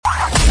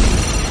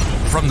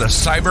From the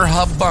Cyber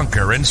Hub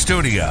bunker and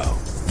studio,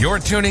 you're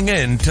tuning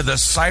in to the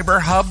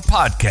Cyber Hub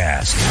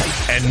podcast.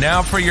 And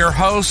now for your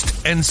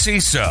host and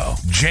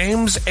CISO,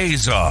 James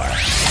Azar.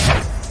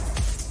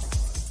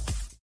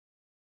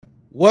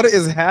 What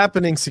is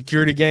happening,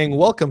 security gang?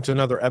 Welcome to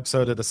another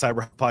episode of the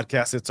Cyber Hub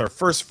podcast. It's our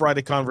first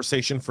Friday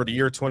conversation for the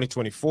year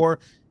 2024,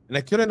 and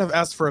I couldn't have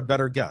asked for a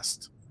better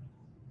guest.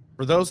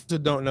 For those who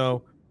don't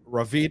know,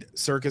 Ravid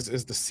Circus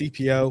is the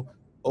CPO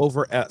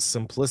over at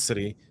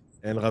Simplicity.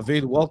 And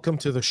Ravid, welcome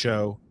to the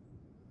show.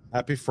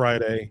 Happy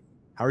Friday.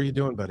 How are you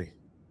doing, buddy?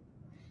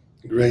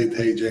 Great.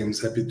 Hey,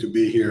 James. Happy to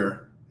be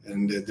here.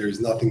 And there's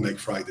nothing like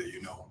Friday,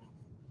 you know.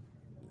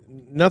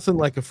 Nothing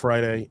like a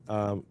Friday,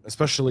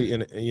 especially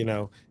in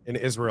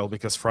Israel,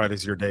 because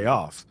Friday's your day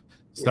off.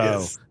 So,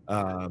 Yes.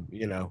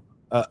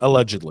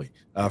 Allegedly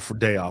for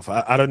day off.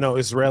 I don't know.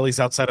 Israelis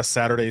outside of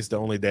Saturday is the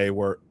only day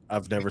where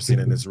I've never seen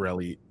an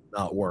Israeli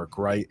not work,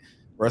 right?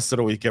 Rest of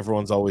the week,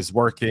 everyone's always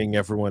working.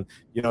 Everyone,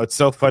 it's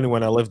so funny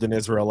when I lived in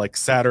Israel, like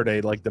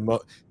Saturday, like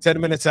 10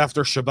 minutes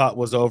after Shabbat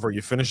was over,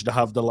 you finish the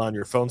Havdalah and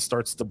your phone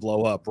starts to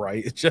blow up,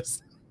 right? It's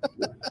just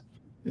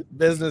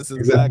business is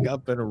Exactly. back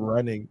up and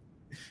running.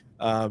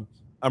 I'm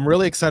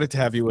really excited to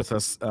have you with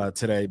us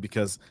today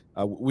because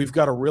we've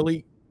got a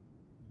really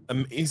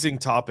amazing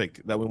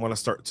topic that we want to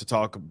start to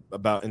talk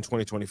about in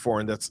 2024,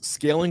 and that's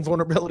scaling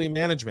vulnerability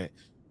management,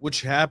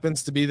 which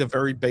happens to be the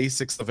very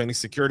basics of any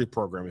security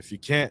program. If you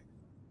can't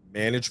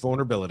manage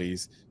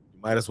vulnerabilities, you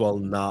might as well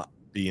not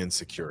be in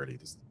security.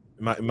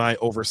 Am I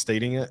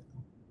overstating it?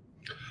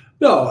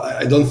 No,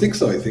 I don't think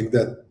so. I think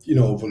that,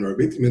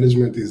 vulnerability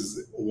management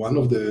is one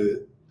of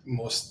the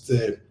most,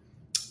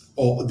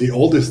 or the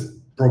oldest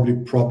probably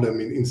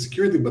problem in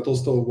security, but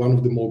also one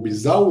of the more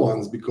bizarre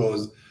ones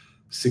because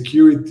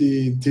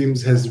security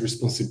teams has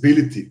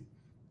responsibility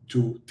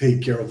to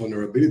take care of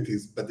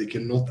vulnerabilities, but they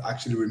cannot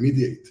actually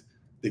remediate.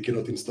 They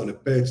cannot install a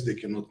patch. They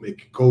cannot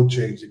make a code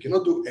change. They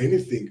cannot do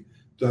anything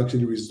to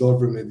actually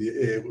resolve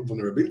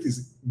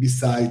vulnerabilities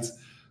besides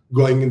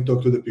going and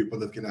talk to the people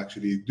that can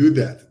actually do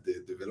that,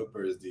 the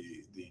developers,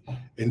 the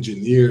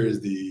engineers,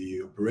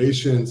 the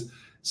operations.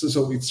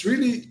 So it's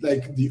really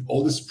like the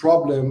oldest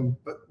problem,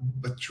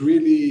 but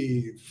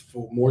really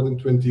for more than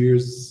 20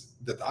 years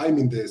that I'm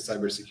in the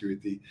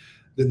cybersecurity,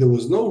 that there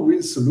was no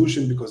real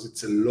solution because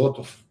it's a lot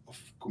of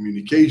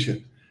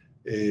communication,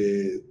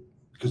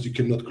 because you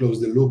cannot close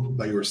the loop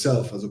by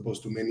yourself as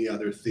opposed to many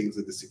other things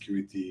in the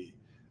security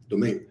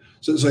domain.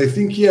 So I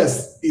think,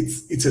 yes,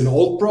 it's an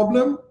old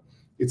problem.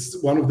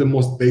 It's one of the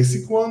most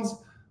basic ones,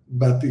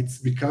 but it's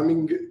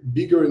becoming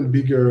bigger and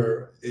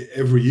bigger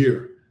every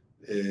year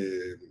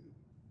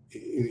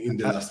in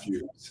the last few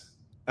years.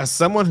 As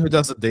someone who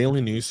does a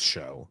daily news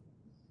show,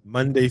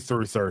 Monday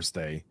through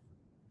Thursday,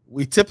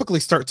 we typically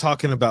start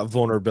talking about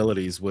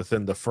vulnerabilities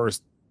within the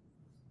first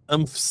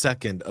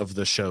second of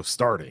the show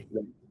starting.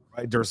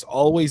 Right? There's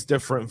always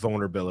different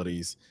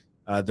vulnerabilities.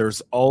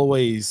 There's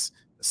always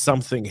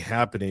something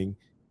happening.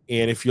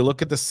 And if you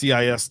look at the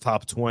CIS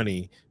top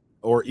 20,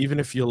 or even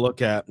if you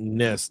look at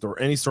NIST or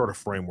any sort of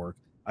framework,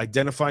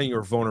 identifying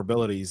your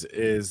vulnerabilities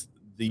is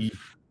the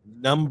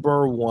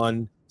number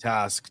one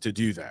task to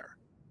do there,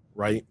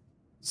 right?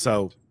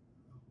 So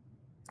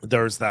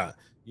there's that,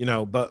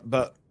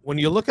 but when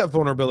you look at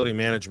vulnerability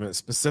management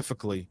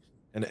specifically,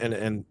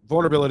 and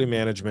vulnerability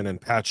management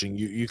and patching,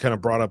 you kind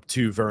of brought up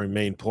two very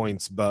main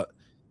points, but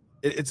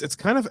it's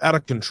kind of out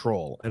of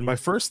control. And my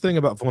first thing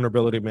about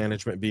vulnerability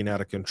management being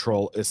out of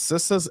control is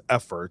CISA's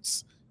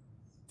efforts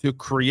to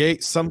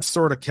create some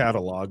sort of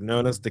catalog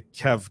known as the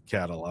KEV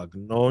catalog,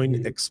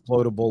 knowing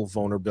exploitable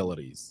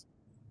vulnerabilities,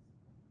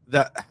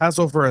 that has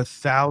over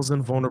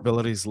 1,000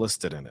 vulnerabilities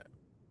listed in it.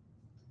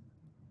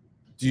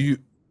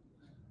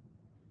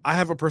 I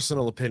have a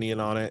personal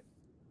opinion on it,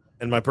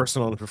 and my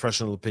personal and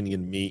professional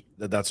opinion meet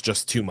that's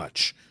just too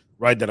much,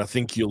 right? That I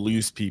think you'll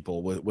lose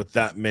people with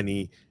that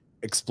many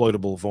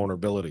exploitable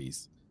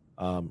vulnerabilities.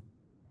 Do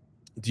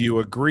you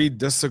agree,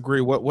 disagree?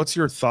 What's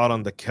your thought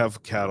on the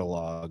KEV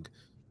catalog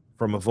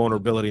from a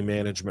vulnerability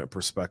management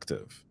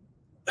perspective?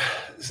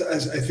 So I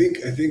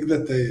think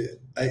that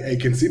I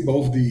can see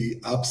both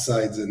the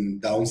upsides and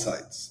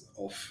downsides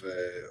of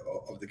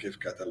the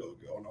KEV catalog.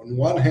 On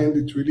one hand,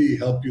 it really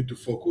helps you to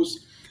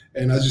focus,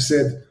 and as you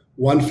said,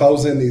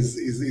 1,000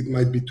 is it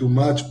might be too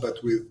much,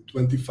 but with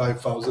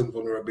 25,000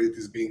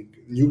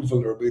 new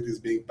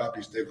vulnerabilities being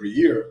published every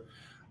year,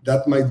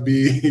 that might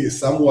be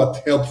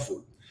somewhat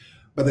helpful.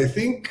 But I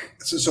think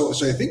so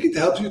I think it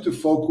helps you to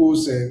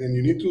focus, and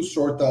you need to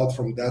sort out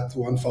from that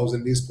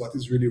 1,000 list what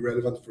is really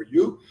relevant for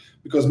you,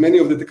 because many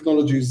of the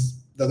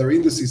technologies that are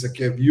in the CISA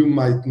KEV you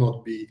might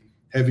not be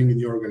having in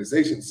your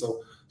organization.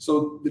 So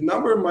the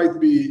number might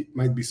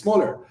be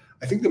smaller.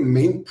 I think the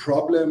main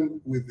problem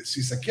with the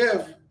CISA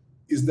KEV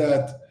is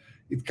that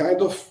it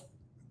kind of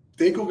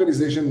take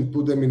organization and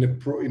put them in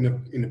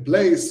a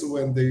place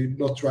when they're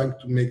not trying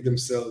to make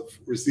themselves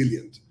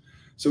resilient.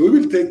 So we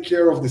will take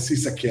care of the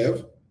CISA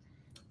KEV,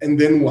 and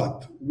then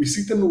what? We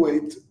sit and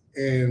wait,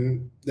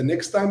 and the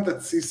next time that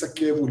CISA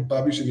KEV will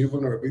publish a new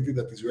vulnerability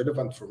that is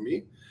relevant for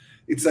me,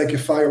 it's like a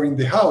fire in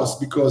the house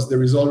because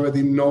there is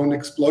already known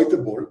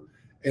exploitable,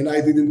 and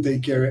I didn't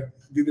take care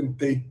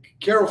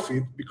of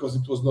it because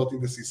it was not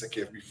in the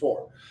CISA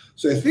before.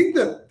 So I think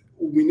that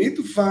we need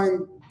to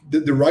find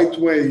the right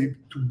way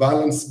to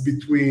balance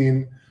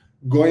between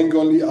going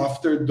only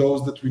after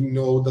those that we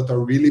know that are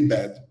really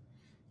bad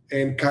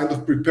and kind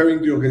of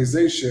preparing the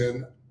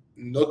organization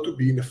not to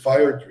be in a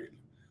fire drill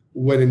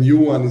when a new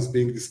one is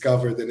being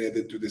discovered and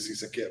added to the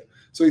CISA.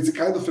 So it's a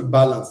kind of a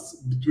balance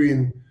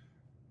between,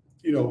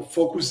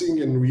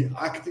 focusing and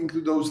reacting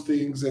to those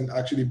things and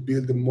actually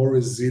build a more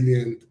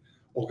resilient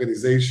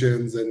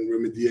organizations and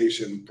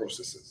remediation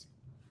processes.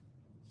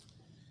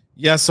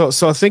 Yeah, so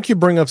I think you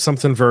bring up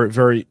something very,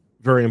 very,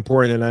 very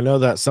important, and I know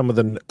that some of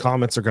the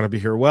comments are going to be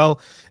here. Well,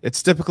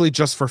 it's typically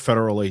just for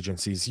federal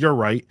agencies. You're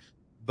right,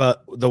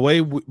 but the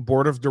way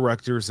board of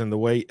directors and the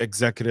way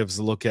executives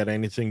look at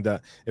anything,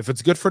 that if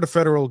it's good for the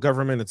federal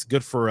government, it's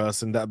good for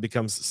us, and that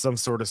becomes some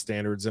sort of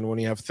standards. And when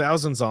you have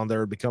thousands on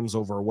there, it becomes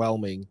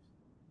overwhelming.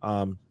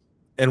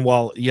 And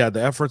while, yeah,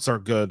 the efforts are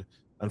good,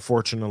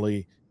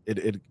 unfortunately,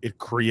 it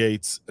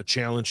creates a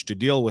challenge to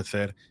deal with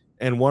it.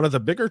 And one of the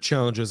bigger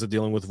challenges of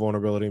dealing with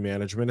vulnerability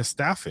management is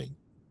staffing,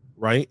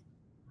 right?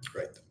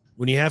 Right.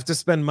 When you have to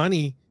spend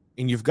money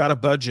and you've got a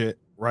budget,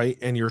 right,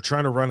 and you're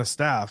trying to run a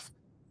staff,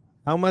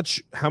 how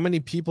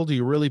many people do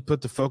you really put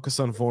to focus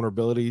on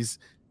vulnerabilities,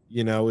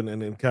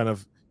 and kind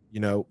of,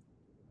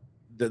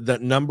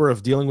 that number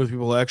of dealing with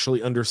people who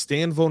actually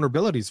understand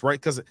vulnerabilities, right?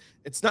 Because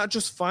it's not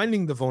just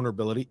finding the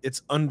vulnerability,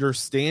 it's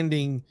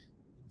understanding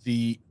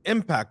the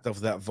impact of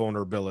that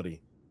vulnerability.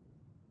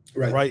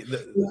 Right.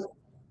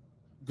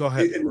 Go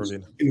ahead,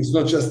 Ravin. It's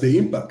not just the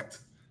impact.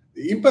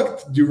 The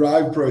impact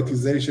derive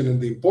prioritization and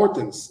the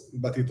importance,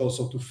 but it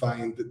also to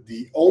find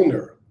the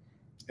owner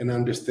and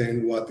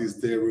understand what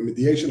is the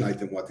remediation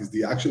item, what is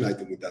the action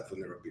item with that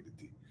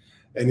vulnerability.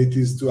 And it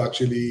is to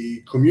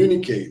actually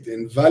communicate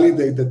and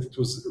validate that it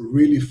was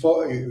really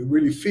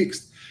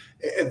fixed.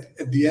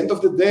 At the end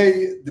of the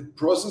day, the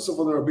process of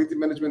vulnerability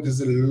management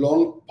is a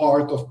long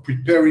part of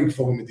preparing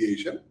for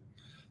remediation,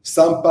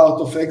 some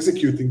part of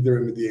executing the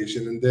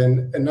remediation, and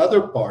then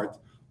another part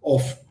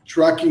of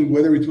tracking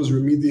whether it was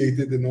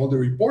remediated and all the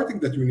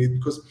reporting that you need.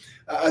 Because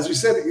as you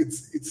said,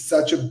 it's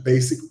such a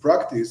basic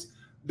practice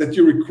that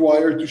you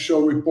require to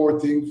show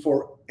reporting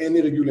for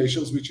any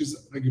regulation which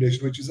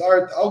is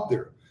out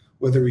there,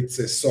 whether it's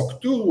a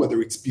SOC 2,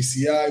 whether it's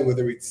PCI,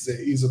 whether it's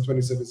ISO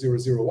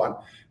 27001.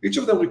 Each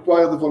of them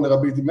require the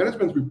vulnerability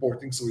management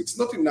reporting, so it's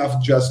not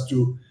enough just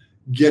to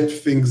get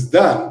things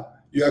done.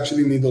 You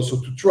actually need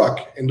also to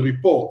track and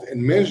report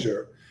and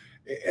measure.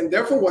 And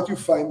therefore, what you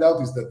find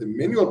out is that the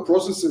manual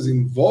processes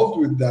involved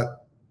with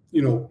that,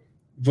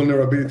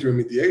 vulnerability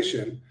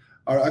remediation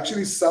are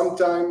actually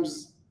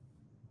sometimes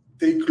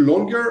take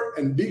longer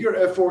and bigger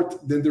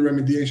effort than the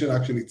remediation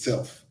action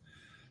itself.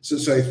 So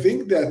I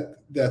think that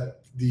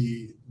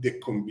the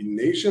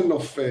combination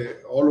of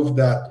all of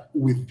that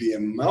with the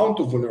amount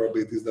of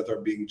vulnerabilities that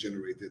are being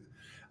generated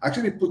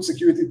actually put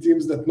security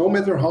teams that no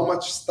matter how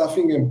much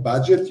staffing and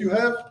budget you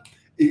have,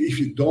 if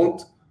you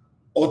don't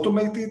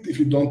automate it, if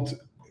you don't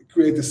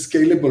create a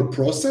scalable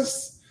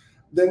process,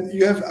 then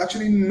you have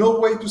actually no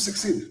way to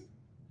succeed.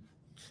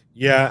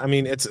 Yeah, I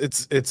mean,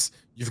 it's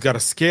you've got to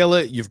scale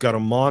it, you've got to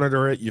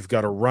monitor it, you've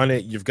got to run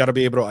it, you've got to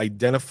be able to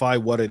identify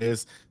what it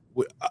is.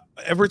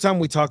 Every time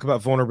we talk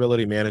about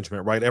vulnerability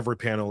management, right? Every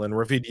panel, and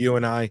Ravid, you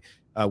and I,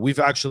 we've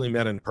actually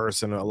met in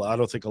person. I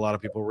don't think a lot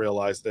of people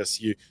realize this.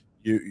 You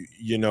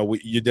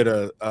did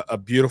a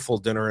beautiful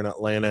dinner in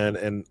Atlanta,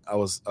 and I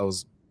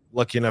was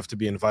lucky enough to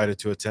be invited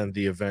to attend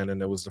the event,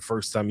 and it was the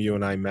first time you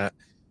and I met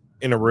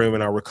in a room.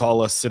 And I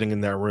recall us sitting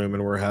in that room,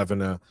 and we're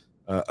having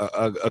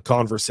a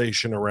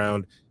conversation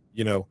around,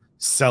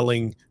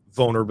 selling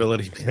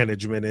vulnerability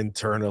management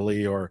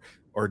internally or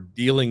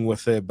dealing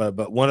with it.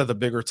 But one of the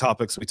bigger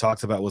topics we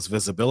talked about was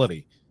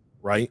visibility,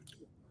 right?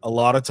 A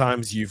lot of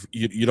times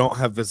you don't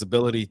have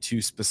visibility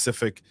to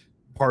specific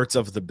parts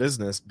of the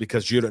business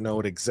because you don't know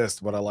it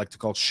exists, what I like to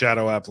call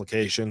shadow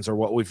applications, or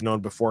what we've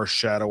known before,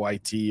 shadow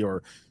IT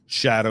or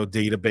shadow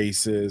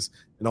databases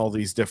and all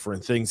these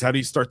different things. How do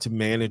you start to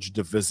manage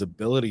the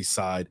visibility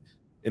side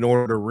in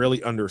order to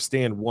really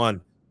understand,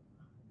 one,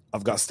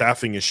 I've got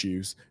staffing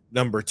issues.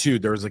 Number two,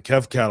 there's a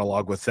Kev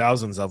catalog with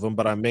thousands of them,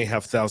 but I may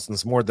have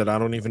thousands more that I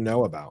don't even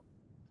know about.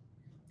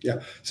 Yeah,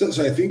 so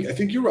I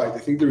think you're right. I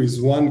think there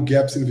is one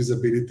gaps in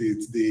visibility.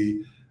 It's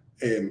the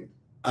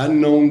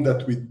unknown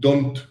that we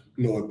don't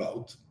know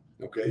about.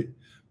 Okay,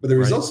 but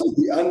there is also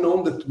the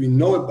unknown that we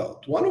know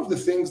about. One of the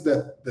things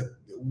that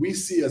we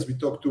see as we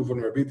talk to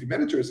vulnerability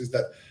managers is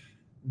that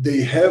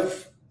they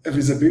have a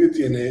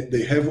visibility and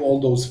they have all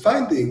those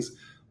findings,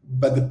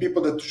 but the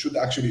people that should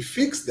actually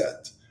fix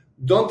that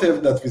don't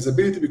have that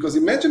visibility. Because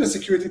imagine a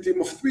security team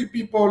of 3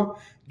 people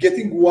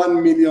getting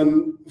 1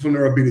 million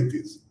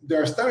vulnerabilities. They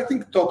are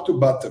starting top to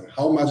bottom,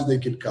 how much they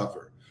can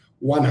cover.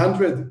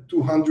 100,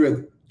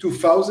 200,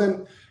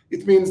 2,000.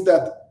 It means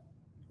that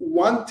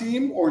one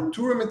team or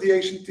 2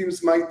 remediation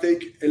teams might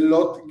get a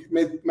lot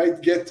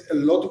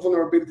of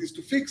vulnerabilities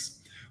to fix,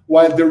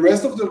 While the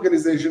rest of the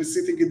organization is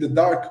sitting in the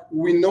dark,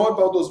 we know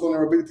about those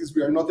vulnerabilities.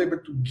 We are not able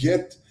to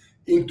get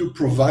into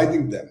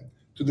providing them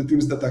to the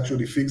teams that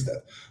actually fix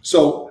that.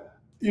 So,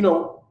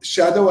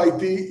 shadow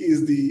IT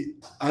is the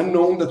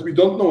unknown that we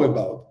don't know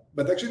about.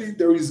 But actually,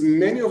 there is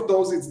many of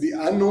those. It's the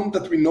unknown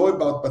that we know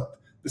about, but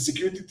the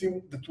security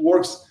team that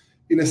works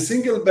in a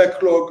single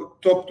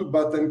backlog, top to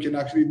bottom, can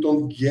actually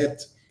don't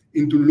get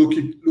into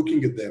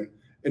looking at them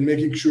and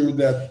making sure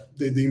that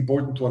the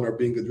important one are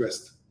being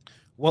addressed.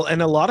 Well,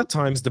 and a lot of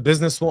times the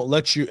business won't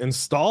let you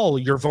install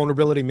your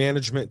vulnerability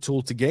management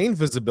tool to gain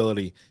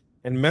visibility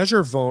and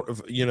measure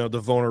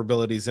the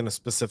vulnerabilities in a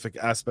specific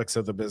aspects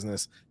of the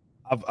business.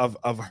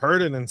 I've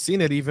heard it and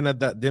seen it even at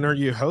that dinner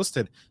you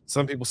hosted.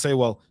 Some people say,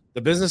 well,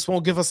 the business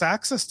won't give us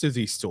access to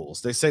these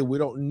tools. They say we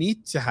don't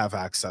need to have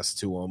access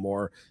to them,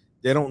 or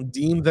they don't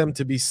deem them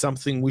to be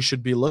something we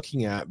should be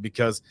looking at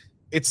because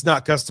it's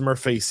not customer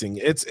facing,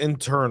 it's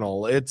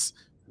internal, it's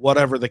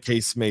whatever the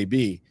case may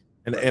be.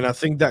 And I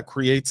think that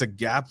creates a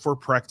gap for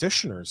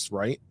practitioners,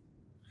 right?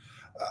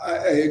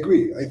 I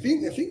agree. I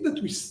think that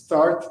we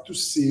start to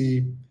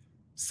see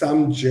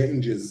some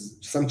changes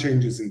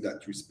in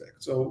that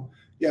respect. So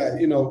yeah,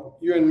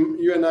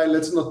 you and I,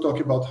 let's not talk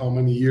about how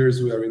many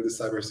years we are in the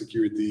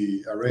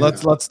cybersecurity arena.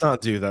 Let's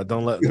not do that.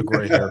 Don't let the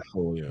gray hair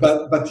fool you.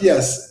 But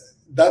yes,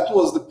 that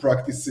was the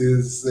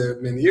practices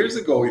many years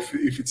ago. If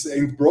it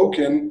ain't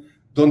broken,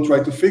 don't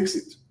try to fix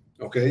it.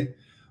 Okay.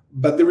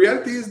 But the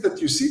reality is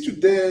that you see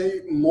today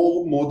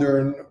more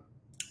modern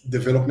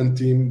development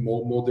team,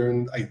 more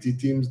modern IT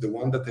teams, the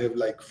one that have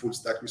like full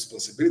stack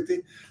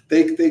responsibility.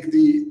 Take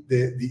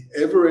the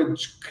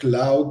average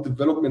cloud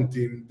development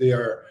team. They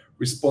are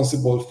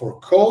responsible for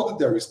code.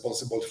 They're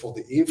responsible for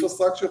the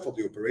infrastructure, for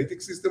the operating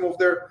system of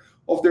their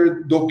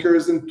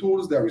Dockers and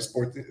tools. They're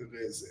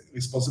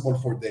responsible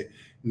for the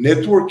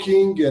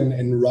networking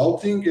and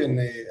routing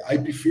and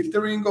IP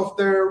filtering of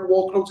their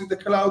workloads in the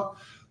cloud.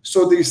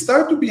 So they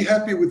start to be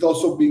happy with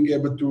also being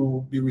able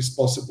to be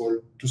responsible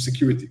to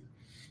security.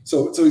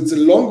 So it's a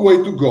long way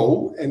to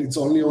go, and it's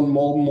only on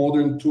more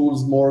modern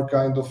tools, more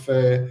kind of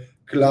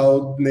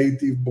cloud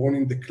native, born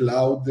in the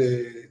cloud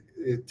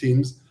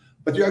teams.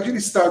 But you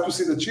actually start to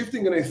see that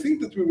shifting, and I think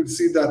that we will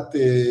see that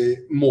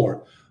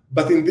more.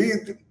 But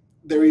indeed,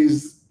 there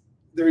is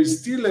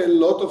still a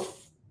lot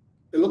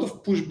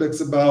of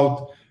pushbacks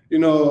about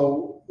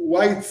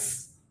why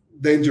it's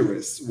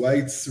dangerous, why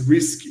it's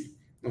risky.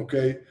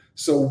 Okay.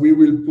 So we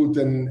will put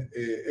an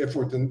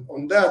effort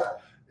on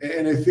that.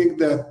 And I think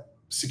that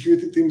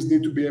security teams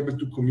need to be able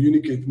to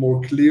communicate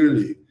more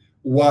clearly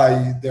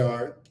why they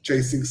are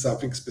chasing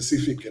something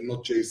specific and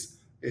not chase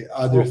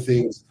other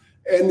things.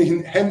 And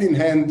hand in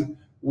hand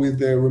with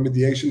the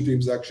remediation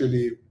teams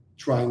actually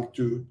trying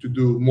to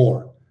do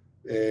more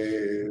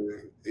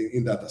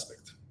in that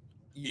aspect.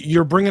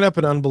 You're bringing up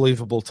an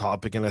unbelievable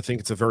topic, and I think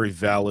it's a very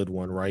valid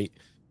one, right?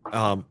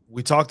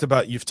 You've talked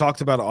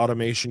about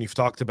automation, you've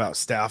talked about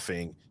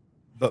staffing.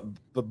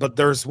 But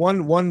there's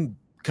one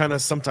kind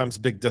of sometimes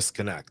big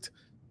disconnect,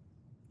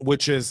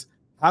 which is,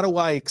 how do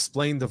I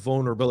explain the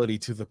vulnerability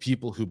to the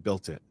people who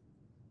built it?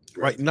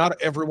 Right? Not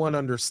everyone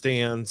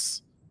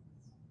understands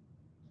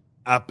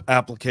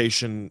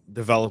application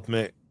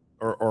development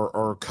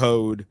or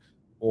code,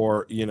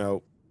 or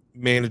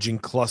managing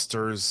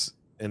clusters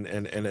and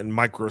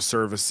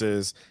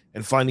microservices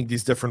and finding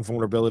these different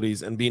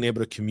vulnerabilities and being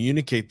able to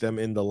communicate them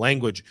in the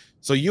language.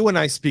 So you and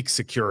I speak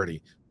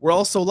security. We're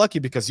also lucky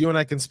because you and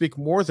I can speak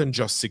more than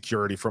just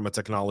security from a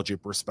technology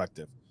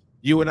perspective.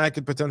 You and I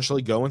could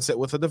potentially go and sit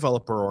with a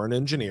developer or an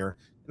engineer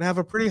and have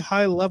a pretty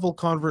high level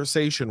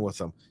conversation with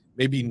them.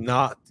 Maybe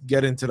not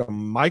get into the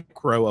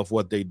micro of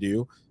what they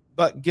do,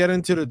 but get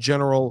into the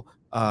general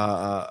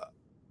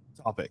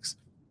topics.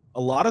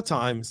 A lot of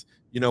times,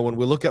 when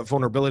we look at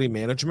vulnerability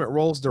management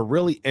roles, they're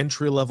really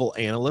entry-level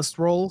analyst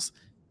roles.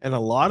 And a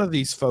lot of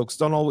these folks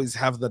don't always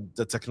have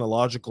the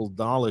technological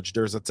knowledge.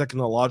 There's a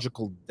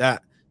technological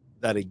debt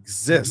that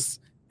exists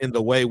in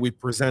the way we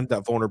present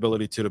that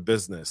vulnerability to the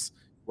business,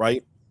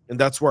 right? And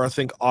that's where I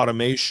think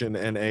automation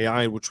and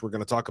AI, which we're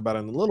going to talk about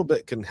in a little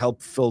bit, can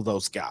help fill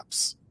those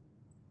gaps.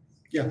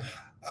 Yeah,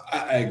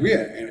 I agree.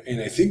 And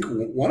I think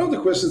one of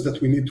the questions that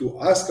we need to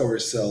ask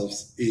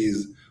ourselves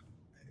is,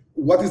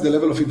 what is the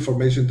level of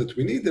information that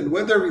we need, and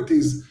whether it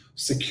is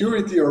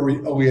security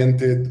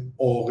oriented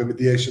or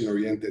remediation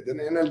oriented.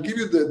 And I'll give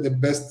you the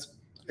best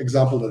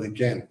example that I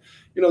can.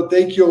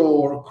 Take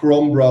your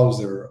Chrome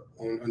browser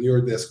on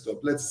your desktop.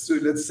 Let's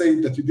say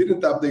that you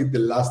didn't update the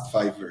last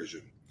 5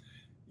 version.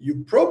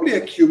 You probably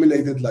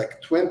accumulated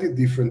like 20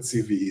 different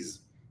CVEs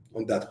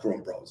on that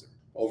Chrome browser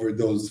over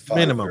those 5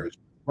 minimum versions.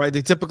 Right?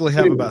 They typically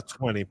have about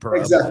 20 per.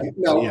 Exactly.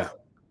 Now, yeah.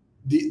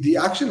 The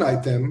action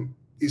item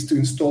is to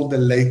install the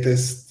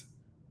latest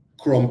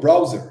Chrome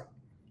browser.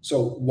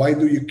 So why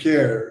do you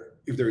care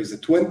if there is a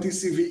 20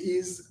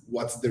 CVEs?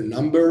 What's their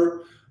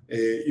number?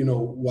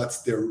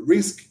 What's their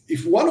risk?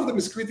 If one of them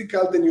is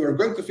critical, then you are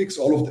going to fix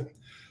all of them.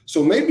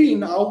 So maybe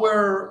in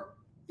our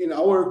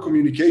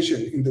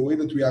communication, in the way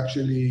that we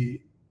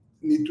actually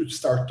need to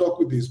start talk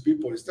with these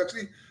people is to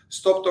actually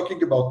stop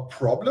talking about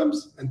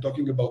problems and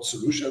talking about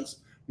solutions,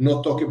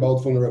 not talk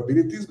about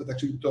vulnerabilities, but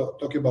actually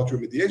talk about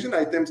remediation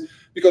items,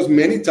 because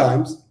many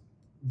times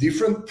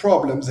different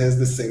problems has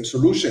the same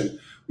solution,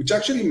 which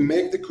actually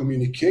make the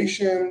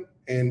communication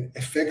and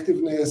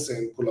effectiveness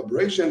and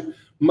collaboration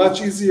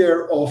much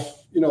easier.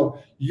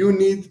 You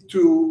need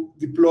to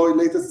deploy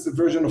latest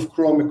version of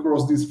Chrome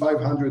across these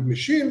 500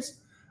 machines,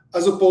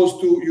 as opposed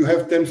to you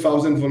have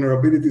 10,000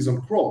 vulnerabilities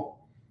on Chrome.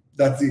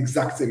 That's the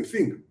exact same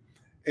thing.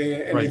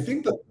 And right. I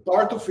think that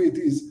part of it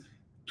is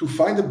to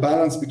find a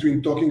balance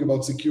between talking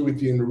about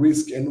security and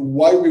risk and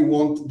why we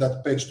want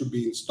that patch to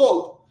be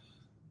installed,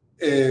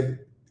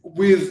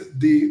 with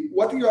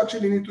what you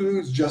actually need to do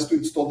is just to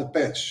install the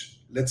patch.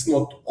 Let's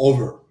not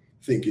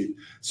overthink it.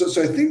 So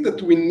I think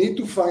that we need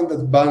to find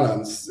that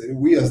balance.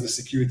 We as the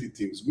security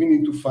teams, we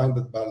need to find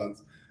that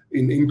balance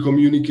in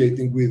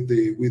communicating with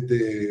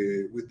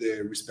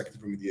the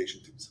respective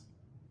remediation teams.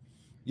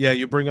 Yeah,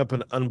 you bring up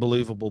an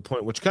unbelievable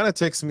point, which kind of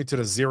takes me to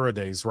the 0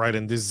 days, right?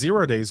 And the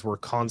 0 days, we're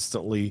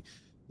constantly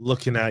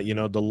looking at, the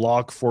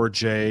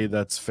Log4j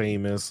that's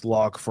famous,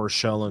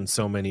 Log4Shell, and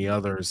so many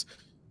others.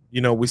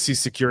 We see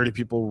security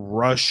people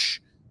rush,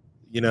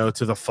 to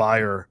the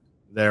fire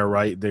there,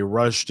 right? They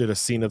rush to the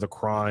scene of the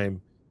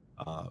crime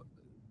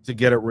to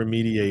get it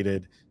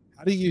remediated.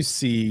 How do you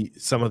see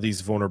some of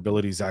these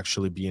vulnerabilities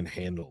actually being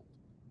handled,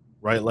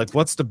 right? Like,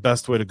 what's the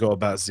best way to go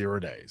about 0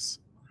 days?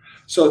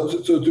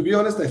 So to be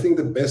honest, I think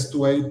the best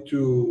way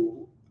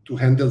to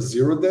handle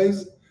 0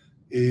 days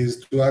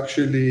is to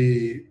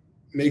actually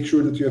make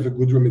sure that you have a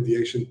good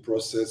remediation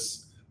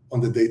process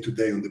on the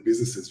day-to-day, on the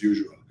business as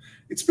usual.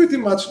 It's pretty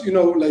much,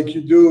 like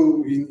you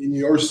do in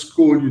your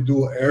school, you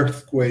do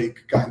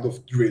earthquake kind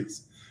of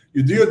drills.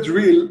 You do a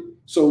drill,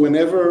 so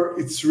whenever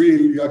it's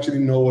real, you actually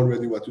know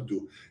already what to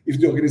do. If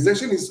the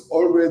organization is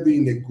already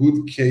in a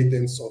good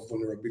cadence of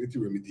vulnerability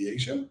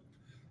remediation,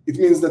 it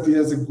means that he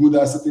has a good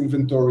asset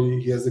inventory,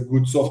 he has a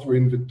good software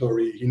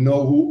inventory, he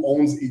knows who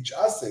owns each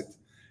asset.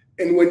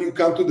 And when you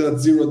come to that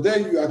 0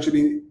 day, you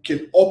actually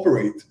can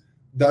operate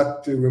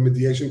that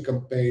remediation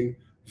campaign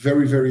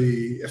very,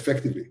 very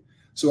effectively.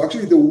 So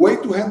actually the way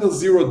to handle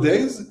 0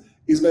 days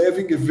is by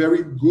having a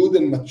very good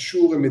and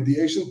mature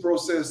remediation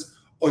process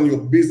on your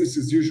business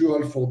as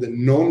usual for the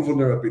known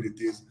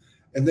vulnerabilities.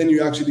 And then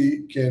you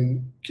actually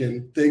can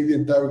take the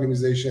entire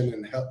organization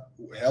and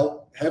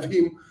have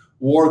him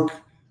work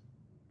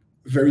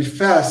very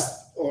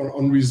fast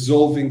on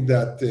resolving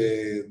that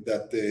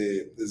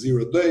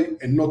 0 day,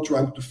 and not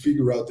trying to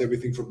figure out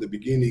everything from the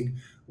beginning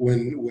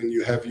when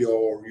you have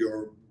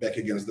your back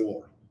against the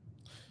wall.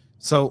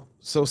 So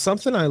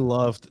something I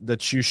loved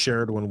that you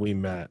shared when we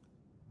met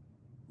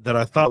that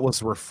I thought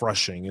was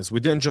refreshing is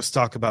we didn't just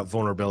talk about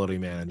vulnerability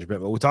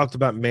management, but we talked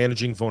about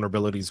managing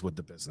vulnerabilities with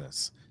the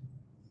business.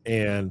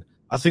 And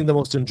I think the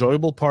most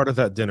enjoyable part of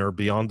that dinner,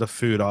 beyond the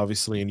food,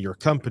 obviously, in your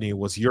company,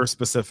 was your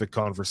specific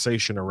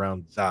conversation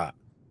around that.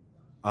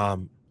 A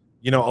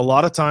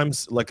lot of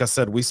times, like I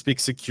said, we speak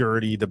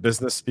security, the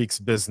business speaks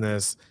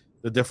business,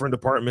 the different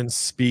departments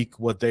speak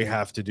what they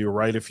have to do,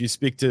 right? If you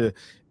speak to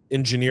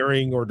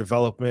engineering or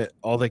development,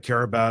 all they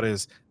care about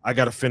is, I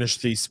got to finish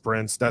these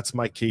sprints. That's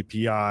my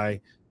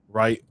KPI,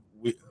 right?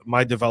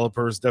 My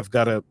developers, they've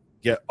got to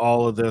get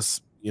all of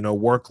this,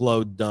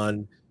 workload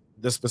done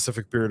this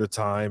specific period of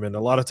time. And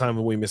a lot of time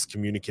when we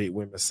miscommunicate,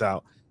 we miss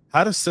out.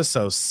 How does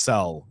CISO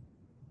sell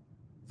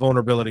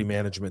vulnerability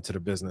management to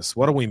the business?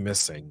 What are we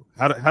missing?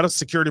 How do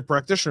security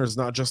practitioners,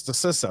 not just a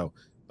CISO,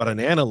 but an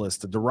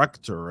analyst, a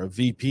director, a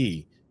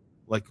VP,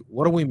 like,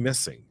 what are we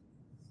missing?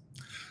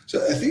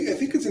 So I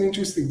think it's an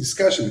interesting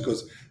discussion,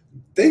 because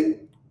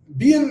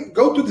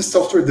go to the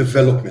software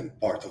development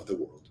part of the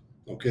world,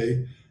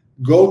 okay?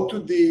 Go to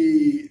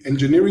the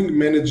engineering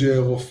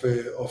manager of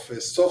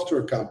a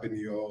software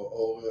company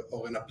or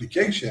an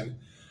application.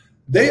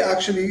 They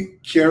actually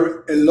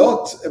care a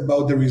lot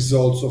about the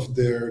results of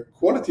their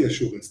quality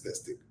assurance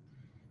testing.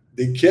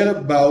 They care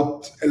a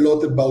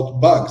lot about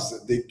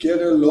bugs. They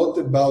care a lot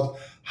about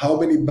how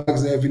many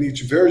bugs I have in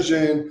each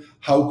version,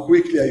 how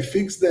quickly I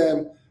fix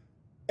them.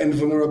 And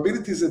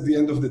vulnerabilities at the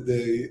end of the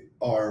day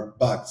are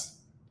bugs,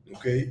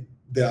 okay?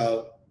 There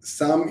are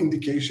some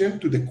indication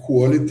to the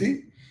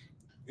quality,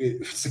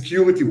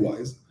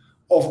 security-wise,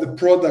 of the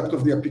product,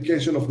 of the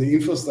application, of the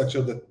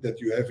infrastructure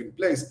that you have in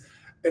place.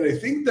 And I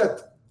think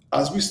that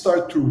as we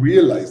start to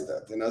realize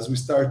that, and as we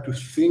start to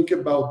think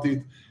about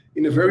it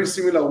in a very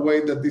similar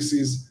way, that this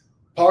is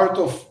part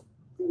of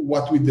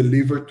what we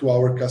deliver to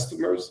our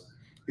customers,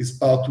 is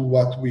part of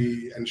what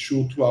we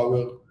ensure to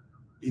our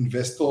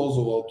investors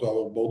or to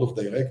our board of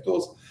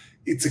directors.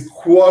 It's a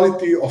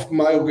quality of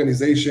my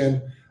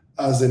organization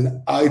as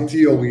an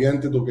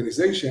IT-oriented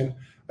organization.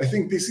 I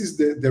think this is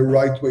the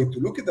right way to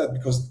look at that,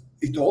 because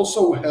it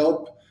also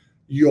helps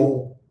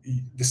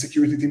the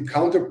security team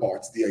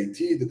counterparts, the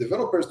IT, the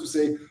developers, to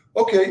say,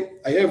 okay,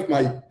 I have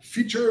my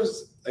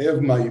features, I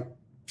have my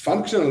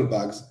functional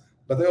bugs,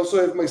 but I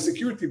also have my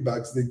security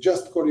bugs. They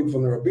just call it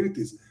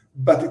vulnerabilities,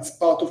 but it's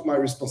part of my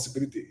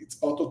responsibility. It's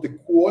part of the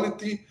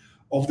quality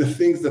of the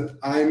things that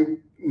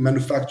I'm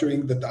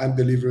manufacturing that I'm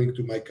delivering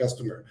to my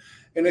customer.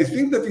 And I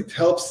think that it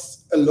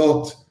helps a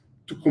lot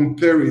to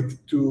compare it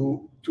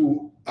to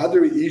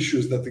other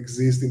issues that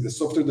exist in the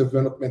software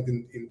development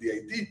in the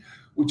IT,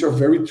 which are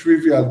very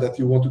trivial, that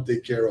you want to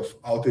take care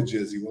of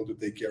outages, you want to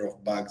take care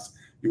of bugs,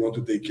 you want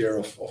to take care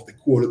of the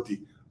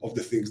quality of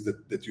the things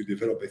that you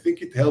develop. I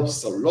think it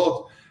helps a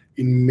lot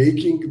in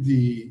making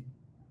the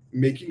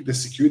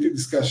security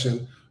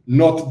discussion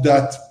not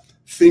that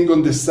thing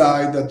on the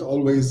side that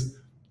always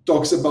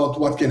talks about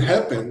what can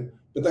happen,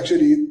 but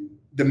actually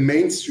the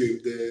mainstream,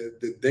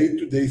 the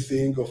day-to-day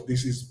thing of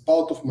this is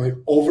part of my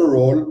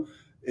overall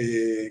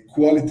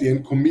quality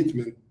and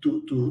commitment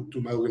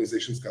to my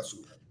organization's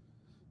customer.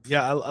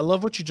 Yeah, I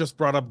love what you just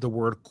brought up, the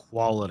word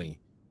quality,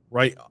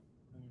 right?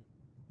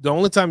 The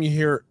only time you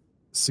hear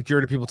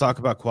security people talk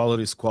about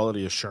quality is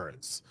quality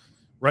assurance,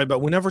 right? But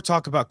we never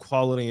talk about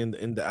quality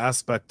in the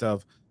aspect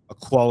of a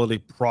quality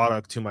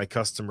product to my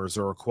customers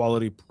or a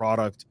quality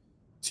product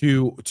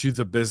to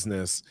the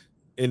business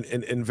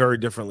in very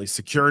differently.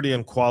 Security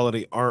and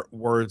quality aren't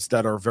words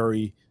that are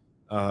very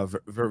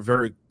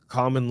very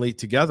commonly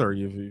together.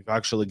 You've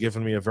actually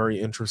given me a very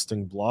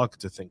interesting blog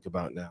to think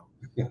about now,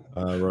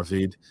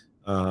 Ravid.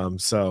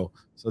 So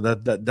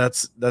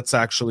that's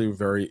actually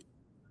very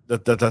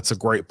that's a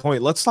great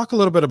point. Let's talk a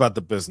little bit about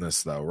the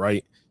business, though,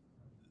 right?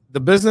 The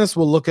business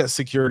will look at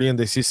security and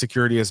they see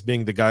security as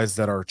being the guys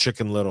that are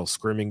Chicken Little,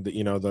 screaming that,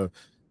 you know, the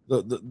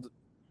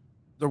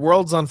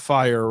world's on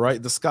fire,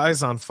 right? The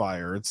sky's on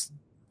fire. It's,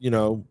 you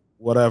know,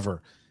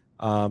 whatever.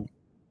 And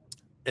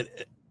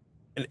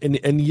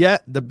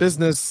yet the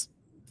business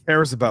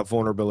cares about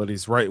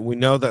vulnerabilities, right? We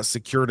know that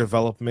secure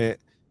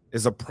development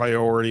is a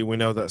priority. We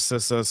know that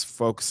CISA is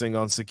focusing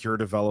on secure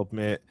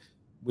development.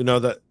 We know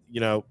that,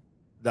 you know,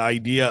 the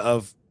idea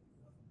of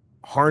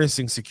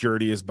harnessing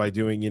security is by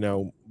doing, you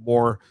know,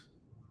 more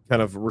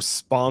kind of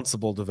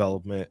responsible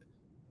development.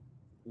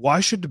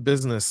 Why should the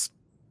business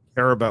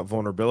care about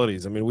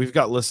vulnerabilities? I mean, we've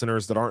got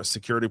listeners that aren't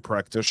security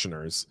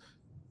practitioners.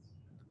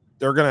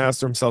 They're going to ask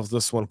themselves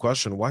this one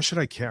question: why should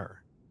I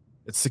care?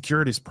 It's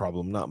security's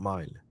problem, not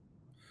mine.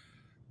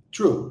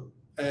 True.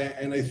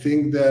 And I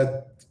think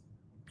that,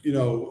 you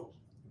know,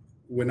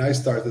 when I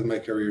started my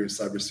career in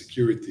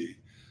cybersecurity,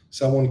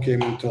 someone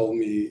came and told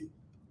me,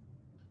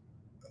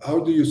 how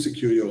do you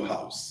secure your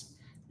house?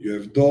 You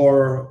have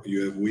door,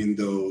 you have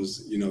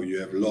windows, you know, you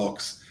have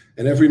locks.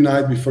 And every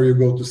night before you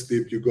go to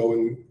sleep, you go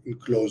and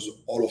close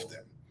all of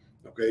them.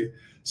 Okay.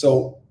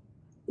 So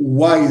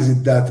why is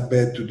it that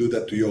bad to do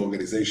that to your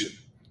organization?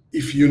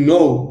 If you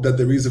know that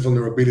there is a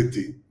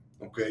vulnerability,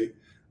 okay,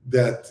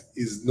 that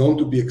is known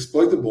to be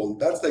exploitable,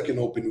 that's like an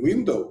open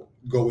window.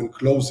 Go and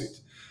close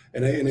it.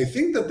 And I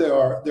think that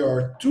there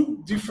are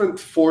two different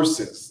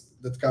forces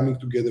that coming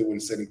together when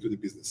selling to the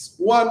business.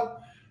 One,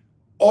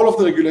 all of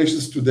the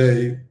regulations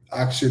today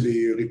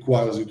actually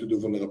requires you to do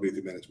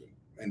vulnerability management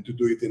and to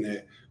do it in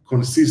a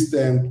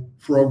consistent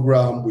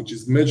program, which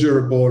is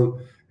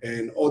measurable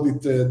and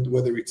audited,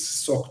 whether it's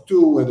SOC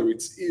 2, whether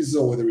it's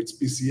ISO, whether it's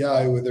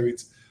PCI, whether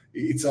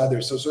it's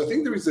others. So I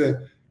think there is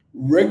a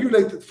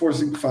regulated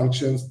forcing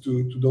functions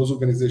to those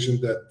organizations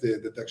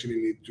that actually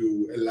need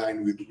to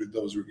align with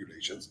those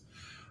regulations.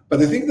 But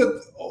I think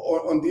that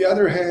on the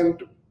other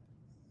hand,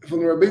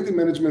 vulnerability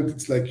management,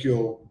 it's like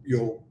your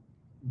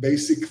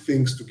basic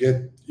things to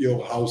get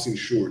your house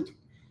insured.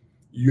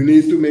 You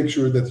need to make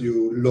sure that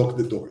you lock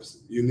the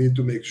doors. You need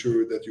to make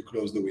sure that you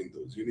close the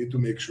windows. You need to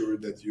make sure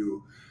that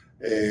you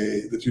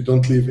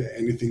don't leave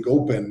anything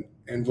open.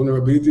 And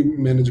vulnerability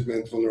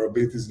management,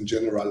 vulnerabilities in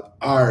general,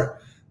 are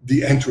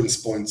the entrance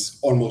points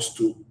almost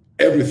to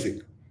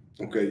everything,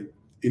 okay,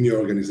 in your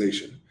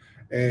organization.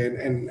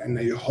 And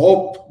I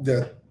hope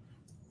that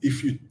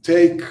if you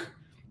take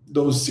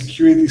those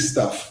security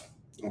stuff,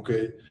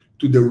 okay,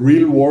 to the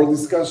real world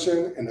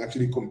discussion and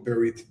actually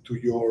compare it to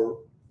your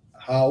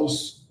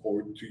house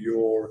or to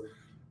your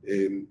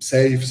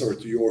safes or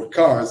to your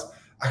cars,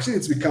 actually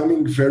it's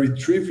becoming very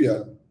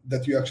trivial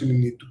that you actually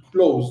need to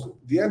close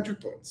the entry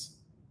points.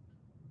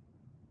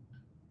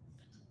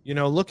 You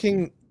know,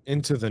 looking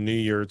into the new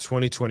year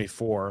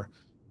 2024,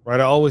 right?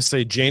 I always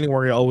say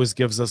January always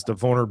gives us the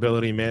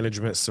vulnerability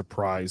management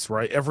surprise,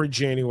 right? Every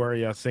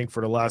January, I think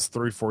for the last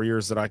 3-4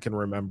 years that I can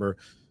remember,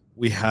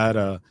 we had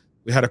a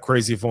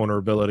crazy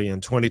vulnerability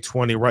in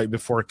 2020, right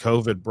before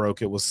COVID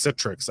broke. It was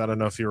Citrix. I don't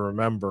know if you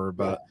remember,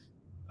 but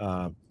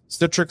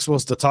Citrix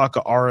was the talk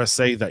of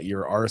RSA that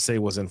year. RSA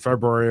was in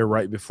February,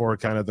 right before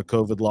kind of the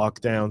COVID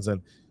lockdowns,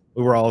 and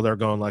we were all there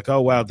going like,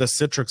 oh wow, this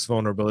Citrix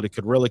vulnerability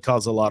could really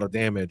cause a lot of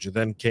damage. And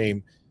then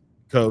came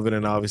COVID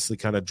and obviously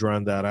kind of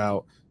drowned that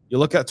out. You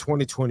look at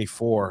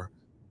 2024,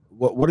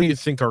 what do you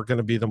think are going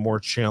to be the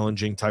more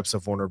challenging types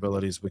of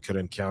vulnerabilities we could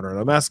encounter? And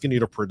I'm asking you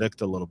to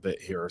predict a little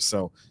bit here.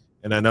 So,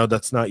 and I know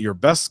that's not your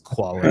best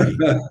quality,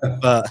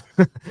 but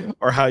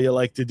or how you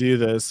like to do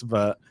this,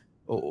 but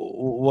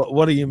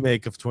what do you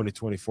make of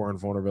 2024 and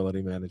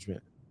vulnerability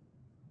management?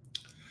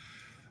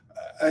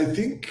 I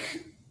think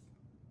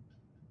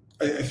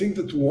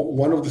that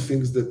one of the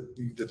things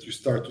that you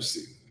start to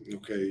see,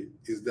 okay,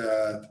 is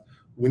that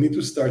we need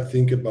to start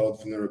thinking about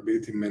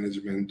vulnerability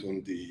management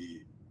on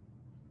the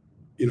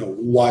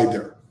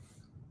wider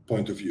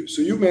point of view.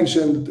 So you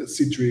mentioned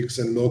Citrix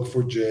and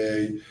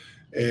Log4j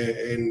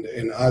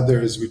and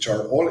others, which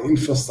are all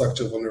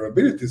infrastructure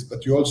vulnerabilities,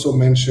 but you also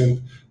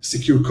mentioned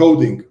secure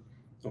coding,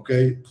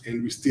 okay?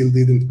 And we still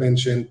didn't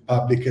mention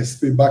public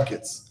S3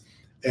 buckets.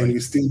 And we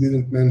still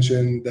didn't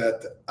mention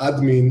that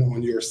admin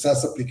on your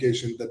SaaS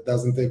application that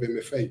doesn't have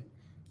MFA.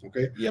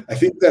 Okay. Yep. I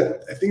think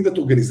that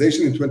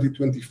organization in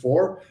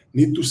 2024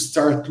 need to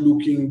start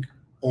looking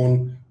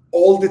on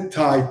all the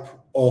type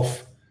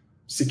of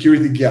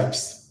security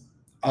gaps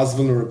as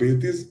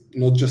vulnerabilities,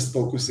 not just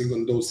focusing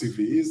on those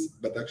CVEs,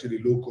 but actually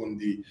look on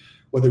the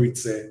whether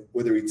it's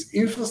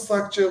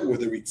infrastructure,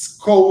 whether it's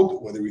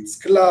code, whether it's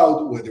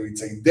cloud, whether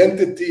it's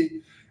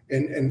identity,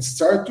 and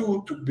start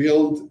to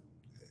build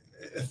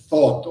a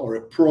thought or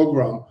a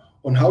program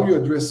on how you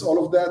address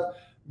all of that,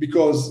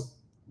 because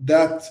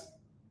that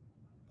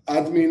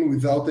admin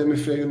without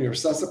MFA on your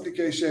SaaS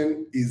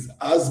application is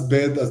as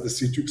bad as the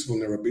Citrix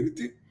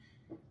vulnerability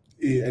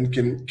and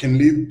can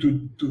lead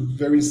to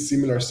very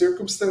similar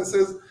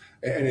circumstances.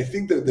 And I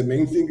think that the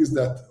main thing is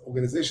that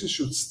organizations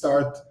should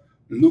start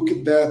look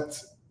at that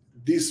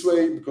this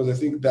way, because I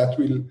think that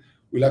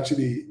will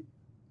actually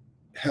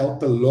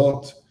help a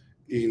lot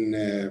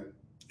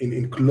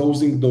in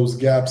closing those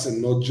gaps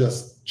and not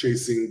just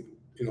chasing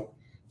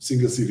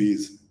single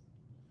CVEs.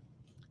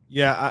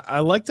 Yeah, I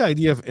like the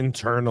idea of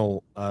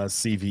internal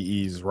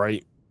CVEs,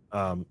 right?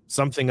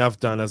 Something I've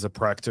done as a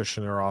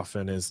practitioner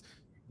often is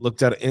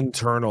looked at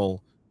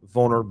internal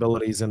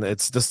vulnerabilities, and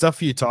it's the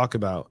stuff you talk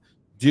about.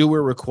 Do we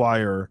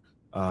require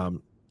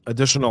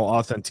additional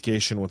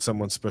authentication when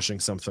someone's pushing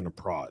something to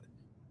prod,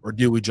 or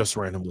do we just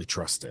randomly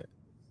trust it?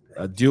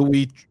 Do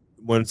we,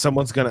 when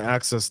someone's going to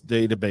access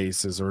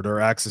databases or they're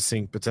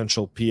accessing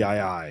potential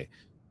PII,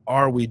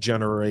 are we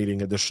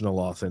generating additional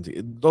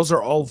authentication? Those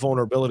are all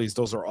vulnerabilities.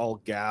 Those are all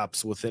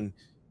gaps within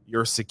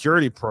your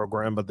security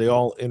program, but they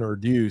all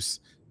introduce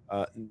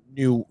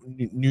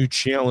new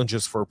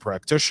challenges for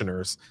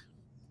practitioners.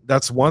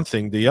 That's one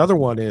thing. The other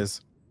one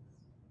is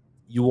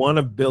you want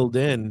to build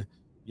in,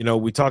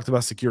 we talked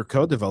about secure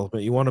code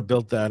development. You want to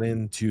build that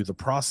into the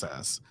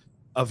process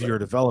of your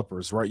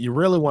developers, right? You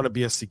really want to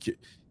be a secure,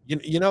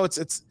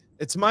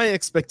 it's my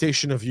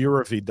expectation of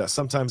Eurovid that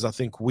sometimes I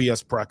think we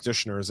as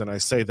practitioners, and I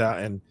say that,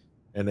 and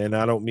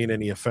I don't mean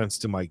any offense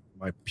to my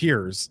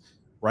peers,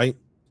 right?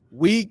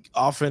 We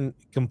often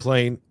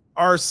complain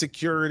our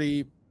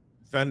security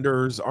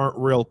vendors aren't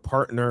real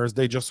partners.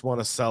 They just want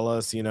to sell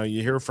us. You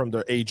hear from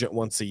their agent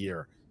once a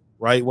year,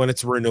 right? When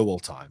it's renewal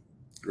time.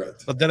 Right.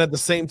 But then at the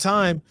same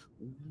time,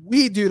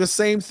 we do the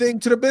same thing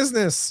to the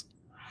business.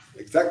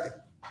 Exactly.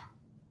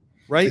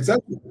 Right.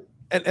 Exactly.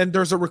 And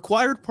there's a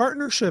required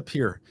partnership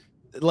here.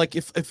 Like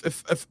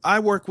if I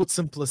work with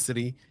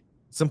Simplicity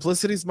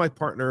is my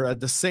partner. At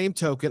the same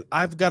token,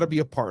 I've got to be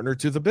a partner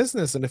to the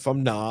business. And if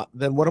I'm not,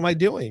 then what am I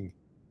doing?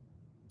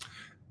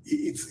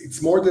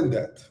 It's more than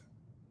that.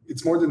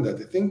 It's more than that.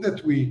 I think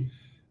that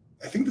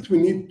we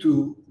need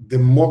to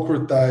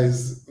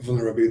democratize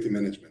vulnerability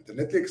management. And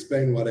let me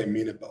explain what I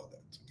mean about that.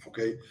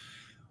 Okay.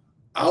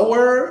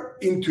 Our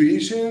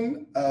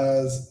intuition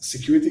as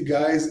security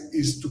guys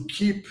is to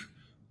keep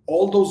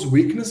all those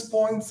weakness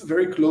points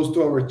very close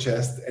to our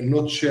chest and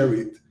not share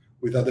it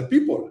with other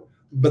people.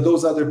 But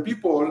those other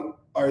people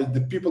are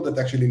the people that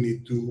actually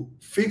need to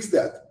fix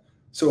that.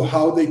 So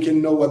how they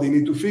can know what they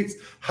need to fix,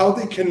 how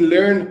they can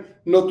learn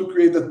not to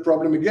create that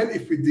problem again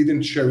if we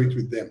didn't share it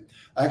with them.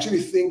 I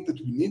actually think that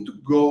we need to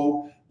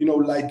go,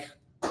 like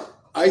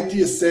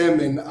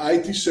ITSM and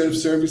IT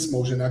self-service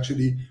motion,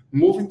 actually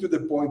moving to the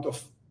point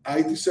of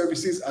IT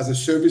services as a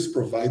service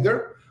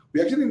provider.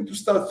 We actually need to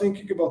start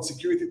thinking about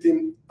security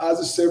team as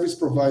a service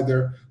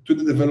provider to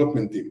the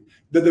development team.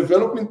 The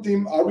development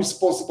team are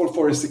responsible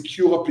for a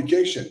secure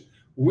application.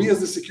 We as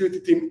the security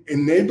team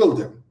enable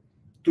them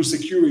to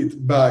secure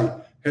it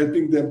by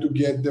helping them to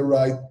get the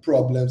right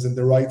problems and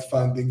the right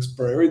fundings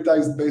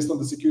prioritized based on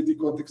the security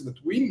context that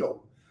we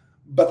know.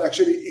 But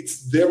actually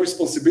it's their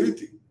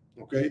responsibility,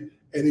 okay?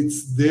 And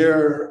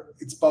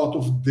it's part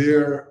of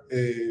their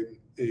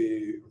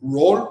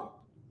role.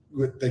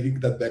 We're taking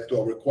that back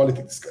to our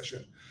quality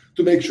discussion,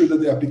 to make sure that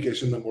the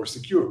applications are more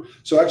secure.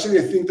 So actually,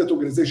 I think that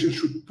organizations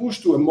should push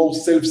to a more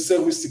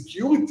self-service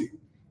security,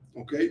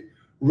 okay,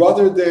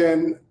 rather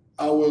than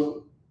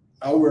our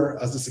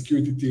as a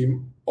security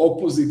team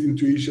opposite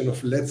intuition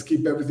of let's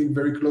keep everything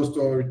very close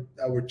to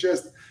our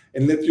chest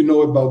and let you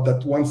know about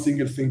that one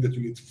single thing that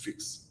you need to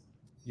fix.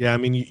 Yeah, I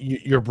mean,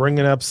 you're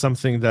bringing up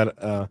something that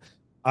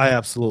I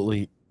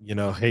absolutely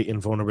hate in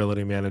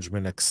vulnerability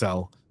management,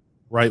 Excel.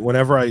 Right.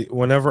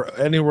 Whenever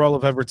any role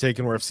I've ever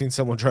taken where I've seen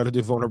someone try to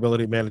do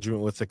vulnerability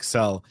management with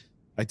Excel,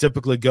 I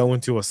typically go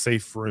into a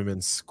safe room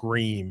and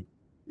scream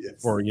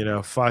for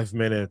 5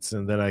 minutes,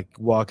 and then I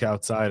walk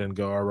outside and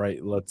go, all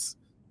right, let's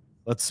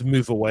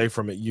move away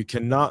from it. You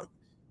cannot.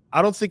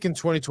 I don't think in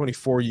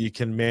 2024 you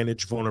can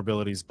manage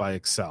vulnerabilities by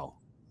Excel.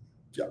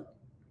 Yeah,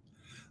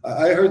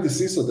 I heard the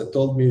CISO that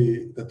told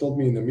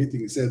me in a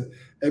meeting. He said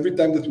every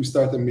time that we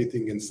start a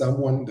meeting and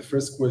the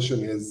first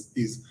question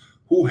is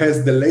who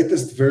has the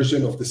latest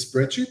version of the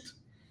spreadsheet,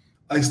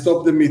 I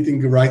stop the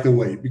meeting right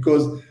away,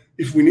 because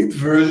if we need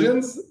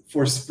versions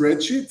for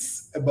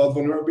spreadsheets about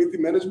vulnerability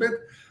management,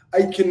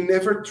 I can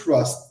never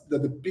trust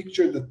that the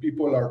picture that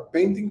people are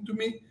painting to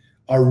me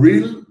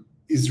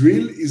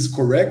is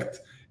correct,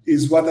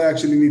 is what I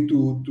actually need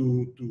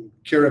to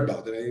care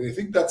about. And I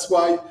think that's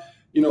why,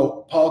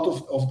 part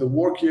of the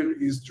work here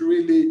is to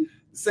really,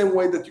 the same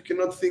way that you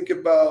cannot think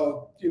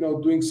about,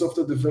 doing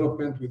software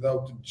development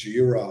without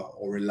Jira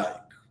or a like,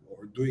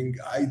 or doing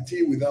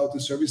IT without a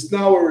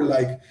ServiceNow or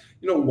like,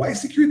 why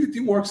security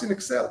team works in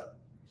Excel.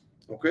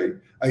 Okay,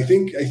 I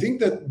think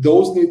that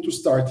those need to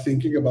start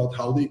thinking about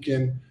how they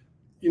can,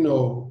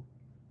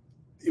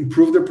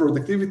 improve their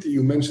productivity.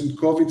 You mentioned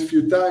COVID a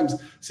few times.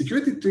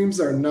 Security teams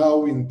are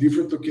now in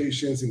different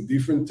locations, in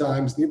different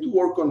times, need to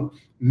work on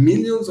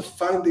millions of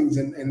findings,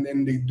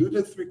 and they do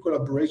that through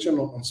collaboration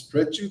on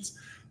spreadsheets.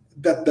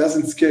 That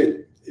doesn't scale.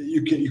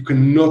 You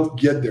cannot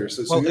get there.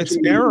 So it's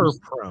error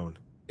prone.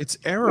 It's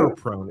error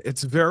prone.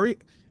 It's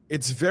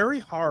very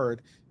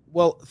hard.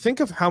 Well, think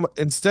of how,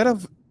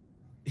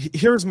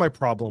 here's my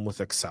problem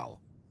with Excel.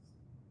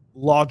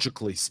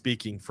 Logically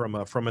speaking, from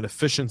an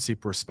efficiency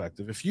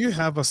perspective, if you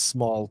have a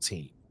small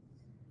team,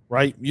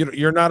 right,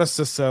 you're not a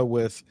CISO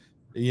with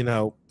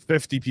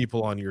 50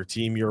 people on your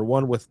team, you're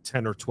one with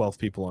 10 or 12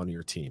 people on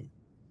your team.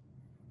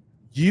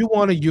 You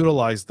want to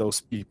utilize those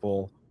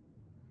people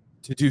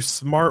to do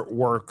smart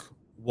work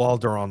while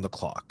they're on the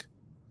clock.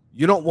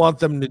 You don't want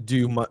them to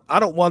do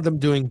I don't want them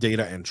doing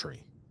data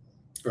entry,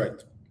 right?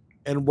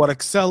 And what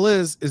Excel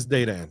is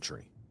data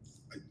entry.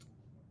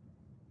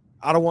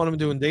 I don't want them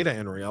doing data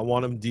entry. I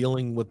want them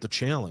dealing with the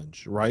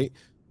challenge, right?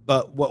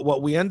 But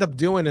what we end up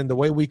doing, and the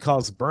way we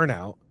cause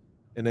burnout,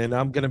 and then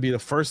I'm going to be the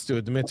first to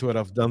admit to it,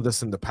 I've done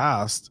this in the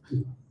past,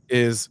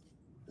 is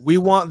we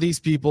want these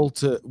people,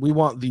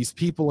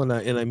 and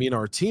I mean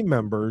our team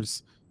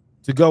members,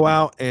 to go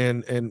out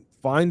and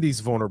find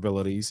these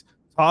vulnerabilities,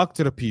 talk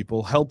to the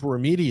people, help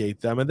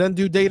remediate them, and then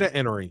do data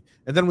entry.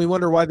 And then we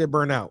wonder why they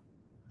burn out.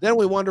 Then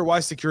we wonder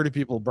why security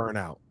people burn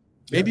out.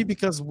 Maybe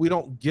because we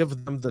don't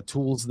give them the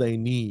tools they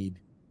need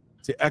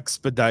to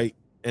expedite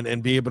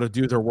and be able to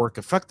do their work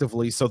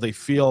effectively, so they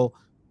feel,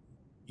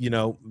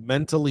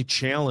 mentally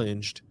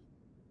challenged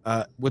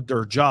with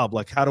their job.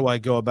 Like, how do I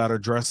go about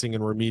addressing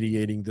and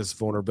remediating this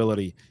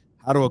vulnerability?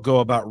 How do I go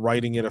about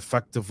writing it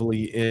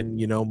effectively in,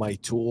 my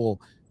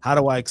tool? How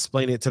do I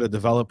explain it to the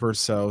developer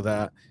so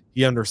that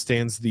he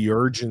understands the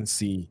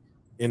urgency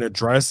in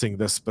addressing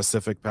this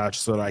specific patch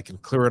so that I can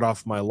clear it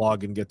off my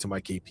log and get to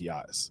my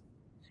KPIs?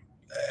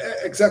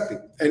 Exactly.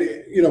 And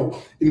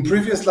in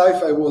previous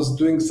life, I was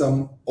doing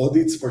some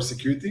audits for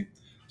security,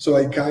 so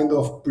I kind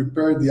of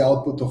prepared the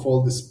output of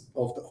all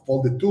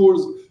the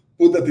tools,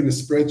 put that in a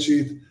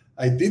spreadsheet.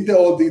 I did the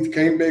audit,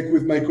 came back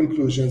with my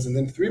conclusions, and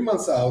then 3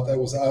 months out, I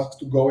was asked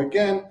to go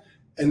again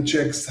and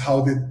check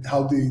how did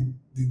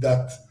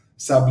that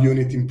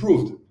subunit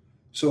improved.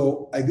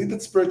 So I did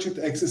that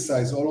spreadsheet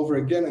exercise all over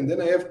again, and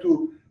then I have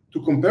to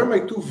compare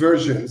my two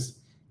versions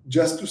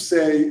just to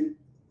say,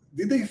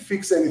 did they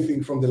fix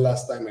anything from the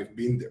last time I've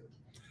been there?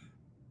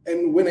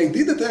 And when I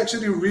did it, I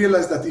actually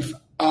realized that if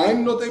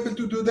I'm not able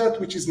to do that,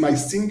 which is my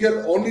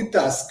single only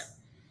task,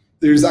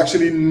 there is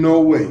actually no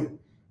way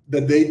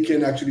that they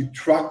can actually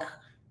track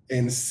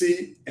and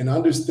see and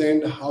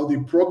understand how they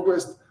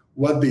progressed,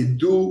 what they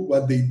do,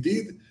 what they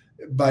did,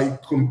 by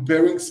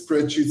comparing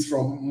spreadsheets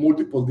from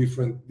multiple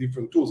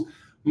different tools.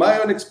 My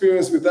own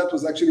experience with that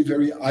was actually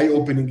very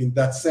eye-opening in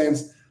that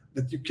sense,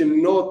 that you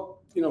cannot,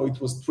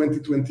 it was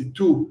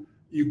 2022,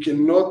 you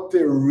cannot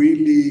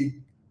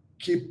really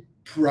keep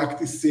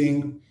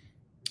practicing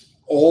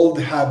old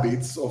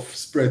habits of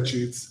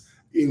spreadsheets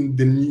in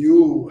the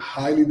new,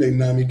 highly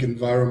dynamic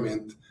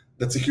environment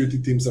that security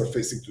teams are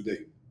facing today.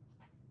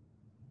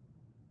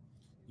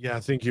 Yeah, I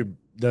think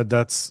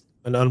that's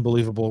an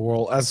unbelievable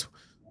world. As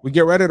we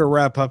get ready to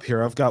wrap up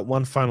here, I've got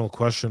one final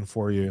question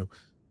for you,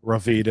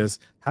 Ravid, is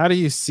how do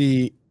you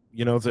see,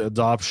 the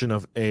adoption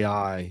of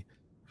AI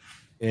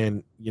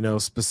and,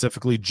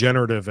 specifically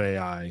generative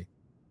AI,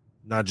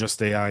 not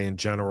just AI in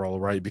general,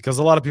 right? Because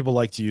a lot of people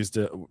like to use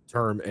the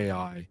term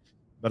AI,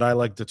 but I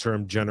like the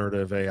term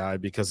generative AI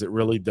because it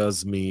really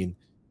does mean,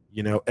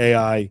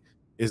 AI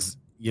is,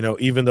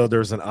 even though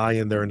there's an I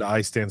in there and the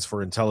I stands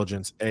for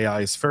intelligence,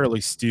 AI is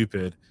fairly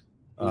stupid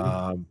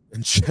in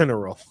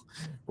general,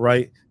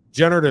 right?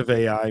 Generative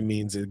AI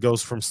means it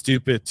goes from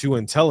stupid to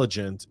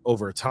intelligent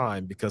over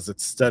time because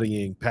it's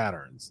studying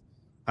patterns.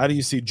 How do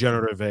you see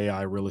generative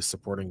AI really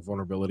supporting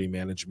vulnerability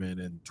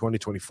management in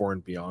 2024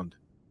 and beyond?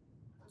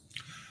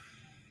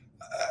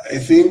 I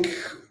think,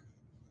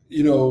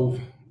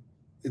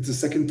 it's the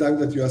second time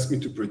that you asked me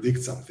to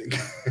predict something.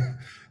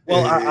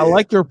 Well, I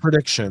like your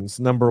predictions,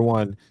 number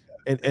one.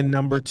 And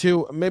number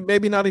two,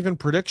 maybe not even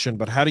prediction,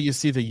 but how do you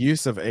see the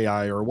use of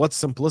AI, or what's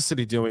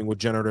Simplicity doing with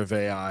generative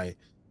AI,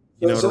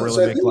 to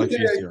really make life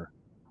easier?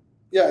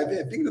 Yeah,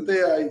 I think that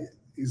AI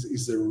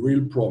is a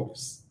real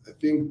promise. I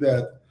think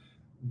that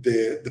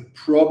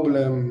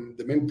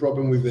the main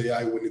problem with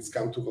AI when it's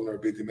come to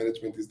vulnerability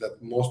management is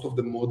that most of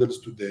the models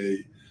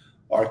today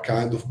are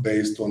kind of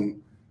based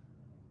on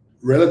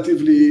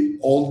relatively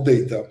old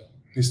data,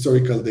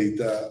 historical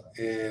data,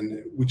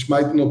 and which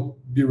might not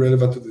be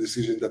relevant to the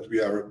decision that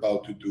we are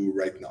about to do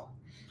right now.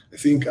 I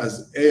think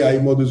as AI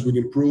models will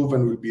improve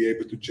and will be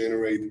able to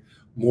generate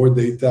more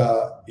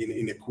data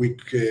in a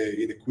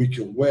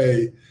quicker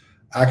way,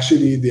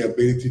 actually the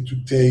ability to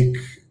take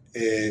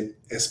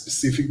a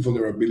specific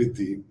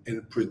vulnerability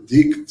and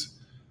predict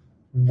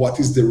what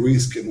is the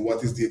risk and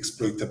what is the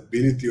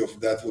exploitability of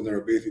that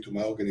vulnerability to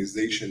my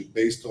organization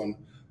based on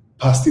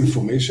past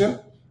information,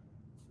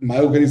 my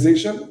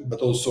organization,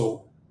 but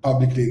also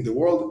publicly in the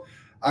world,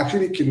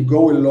 actually can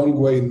go a long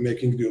way in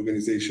making the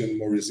organization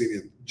more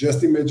resilient.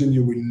 Just imagine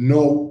you will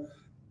know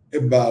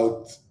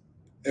about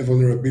a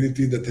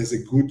vulnerability that has a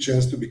good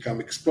chance to become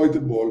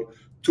exploitable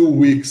 2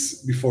 weeks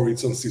before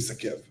it's on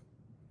CISA.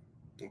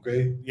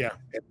 Okay? Yeah.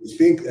 And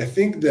I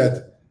think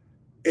that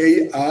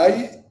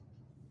AI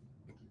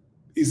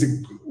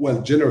is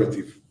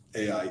generative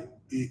AI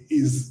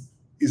is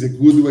a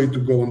good way to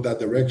go in that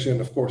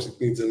direction. Of course, it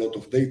needs a lot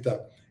of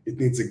data. It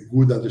needs a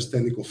good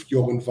understanding of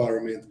your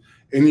environment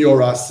and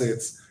your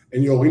assets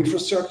and your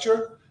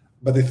infrastructure.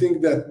 But I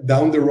think that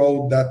down the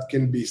road, that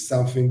can be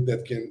something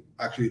that can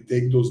actually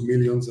take those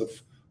millions of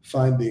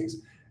findings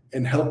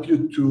and help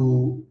you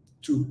to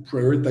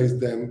prioritize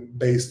them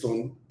based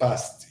on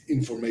past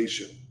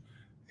information,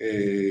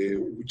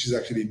 which is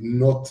actually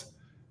not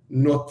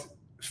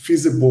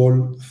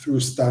feasible through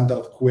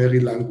standard query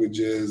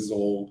languages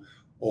or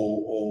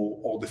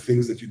the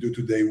things that you do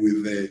today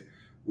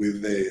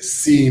with a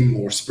SIEM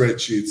or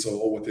spreadsheets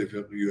or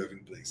whatever you have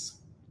in place.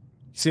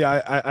 See,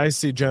 I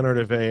see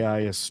generative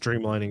AI as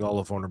streamlining all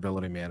of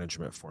vulnerability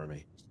management for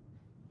me.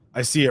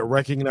 I see it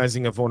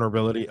recognizing a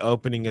vulnerability,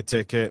 opening a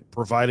ticket,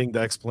 providing the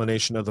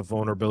explanation of the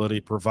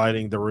vulnerability,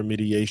 providing the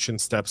remediation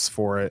steps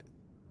for it,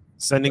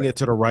 sending it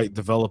to the right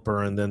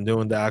developer, and then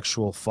doing the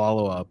actual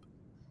follow-up.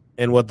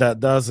 And what that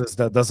does is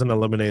that doesn't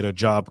eliminate a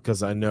job,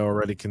 because I know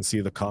already can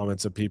see the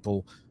comments of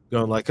people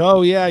going like,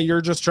 oh yeah, you're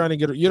just trying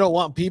to you don't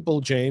want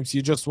people, James,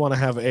 you just want to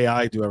have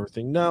AI do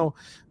everything. No,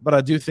 but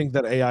I do think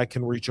that AI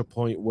can reach a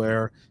point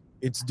where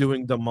it's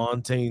doing the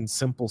mundane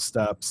simple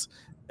steps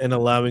and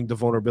allowing the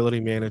vulnerability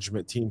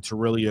management team to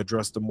really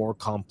address the more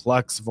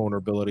complex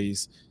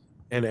vulnerabilities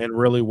and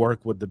really work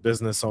with the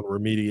business on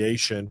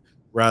remediation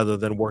rather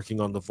than working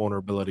on the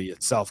vulnerability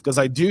itself. Because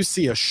I do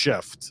see a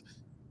shift,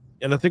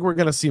 and I think we're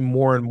going to see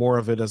more and more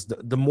of it as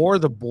the more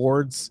the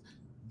boards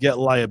get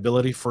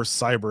liability for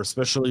cyber,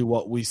 especially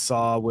what we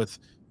saw with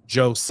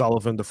Joe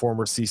Sullivan, the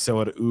former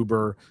CISO at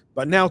Uber,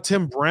 but now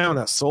Tim Brown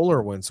at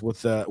SolarWinds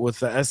with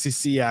the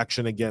SEC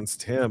action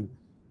against him,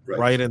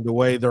 right? And the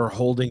way they're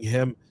holding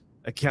him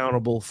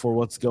accountable for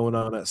what's going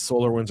on at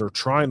SolarWinds, or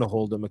trying to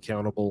hold him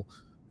accountable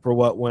for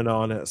what went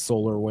on at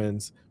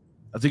SolarWinds.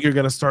 I think you're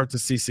going to start to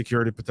see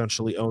security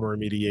potentially own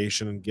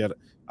remediation and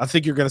I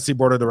think you're going to see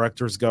board of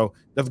directors go,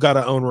 they've got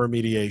to own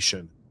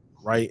remediation,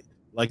 right?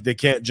 Like they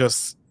can't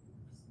just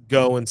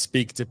go and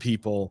speak to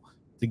people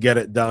to get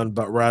it done,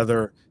 but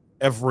rather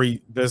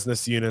every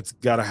business unit's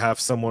got to have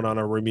someone on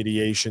a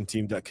remediation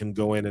team that can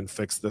go in and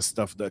fix this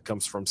stuff that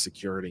comes from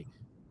security.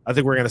 I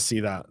think we're going to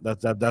see that.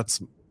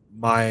 That's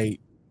my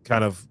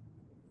kind of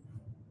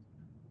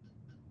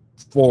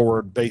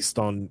forward based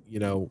on,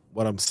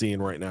 what I'm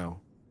seeing right now.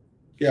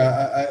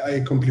 Yeah, I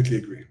completely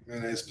agree.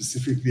 And I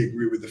specifically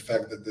agree with the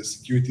fact that the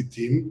security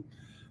team,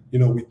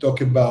 we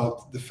talk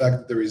about the fact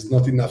that there is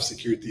not enough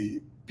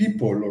security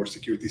people or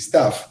security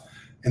staff,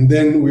 and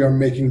then we are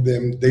making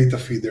them data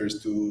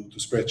feeders to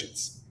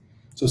spreadsheets.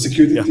 So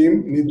security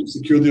team need to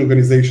secure the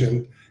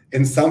organization,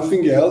 and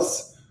something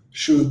else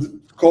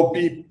should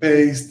copy,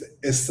 paste,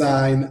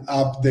 assign,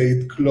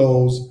 update,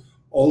 close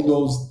all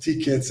those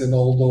tickets and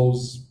all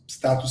those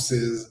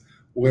statuses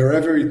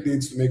wherever it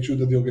needs to make sure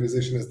that the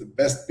organization has the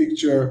best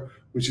picture,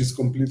 which is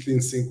completely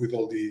in sync with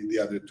all the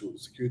other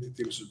tools. Security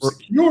teams should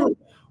secure,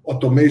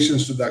 automation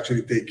should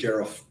actually take care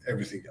of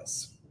everything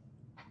else.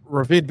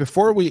 Ravid,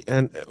 before we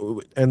end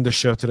the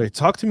show today,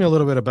 talk to me a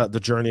little bit about the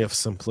journey of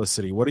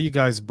simplicity. What are you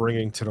guys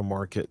bringing to the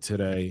market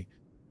today,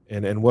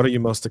 and what are you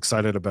most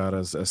excited about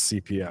as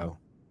CPO?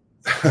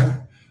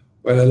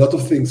 Well, a lot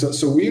of things.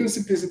 So we in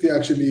Simplicity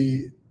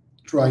actually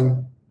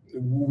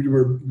we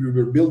were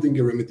building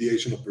a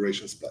remediation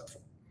operations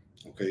platform.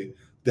 Okay,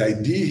 the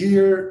idea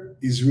here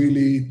is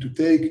really to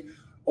take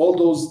all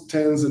those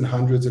tens and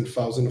hundreds and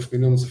thousands of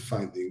millions of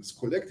findings,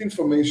 collect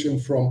information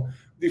from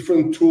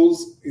different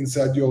tools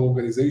inside your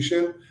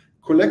organization,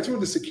 collect through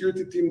the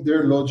security team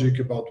their logic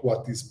about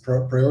what is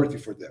priority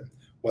for them,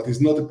 what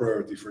is not a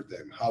priority for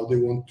them, how they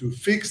want to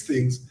fix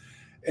things,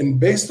 and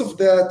based off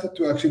that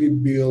to actually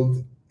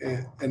build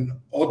an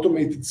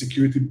automated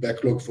security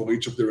backlog for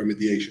each of the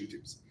remediation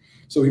teams.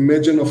 So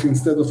imagine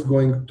instead of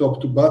going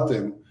top to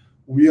bottom,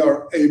 we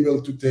are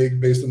able to take,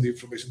 based on the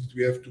information that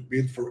we have, to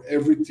build for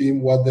every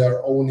team what they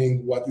are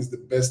owning, what is the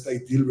best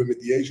ideal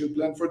remediation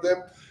plan for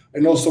them,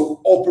 and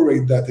also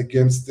operate that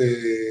against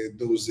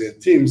those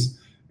teams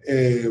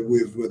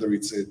with whether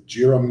it's a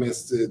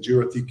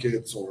Jira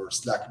tickets or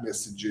Slack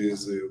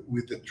messages,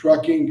 with the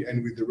tracking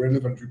and with the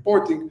relevant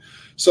reporting.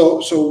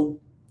 So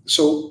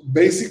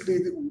basically,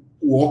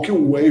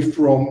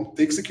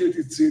 take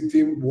security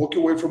team, walk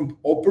away from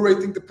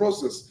operating the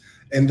process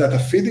and data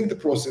feeding the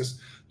process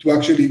to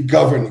actually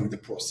governing the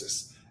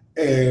process.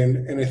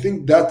 And I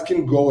think that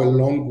can go a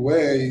long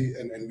way,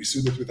 and we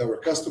see that with our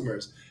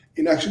customers,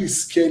 in actually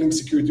scaling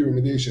security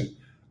remediation.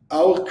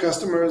 Our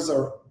customers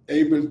are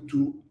able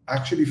to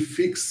actually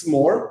fix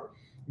more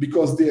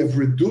because they have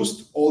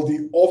reduced all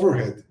the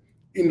overhead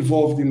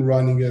involved in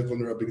running a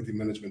vulnerability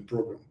management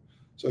program.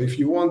 So if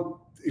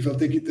I'll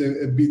take it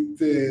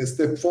a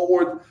step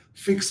forward,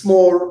 fix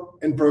more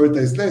and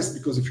prioritize less,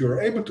 because if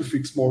you're able to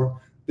fix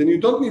more, then you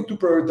don't need to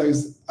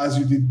prioritize as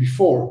you did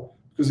before,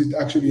 because it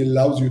actually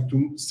allows you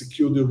to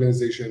secure the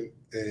organization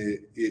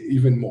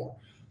even more.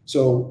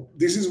 So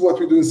this is what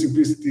we do in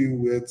Simplicity.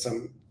 We had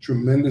some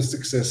tremendous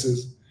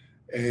successes.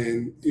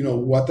 And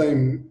what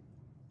I'm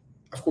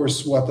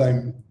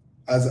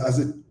as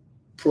a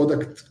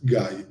product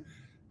guy,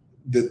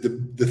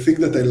 the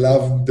thing that I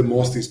love the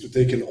most is to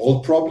take an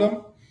old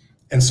problem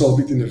and solve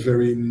it in a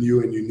very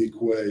new and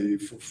unique way.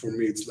 For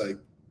me, it's like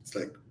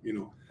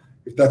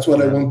if that's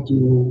what I want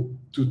to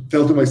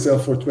tell to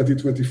myself for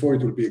 2024,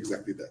 it will be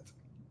exactly that.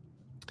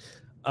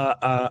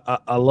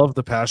 I love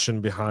the passion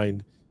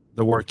behind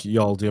the work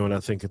y'all do, and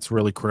I think it's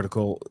really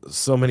critical.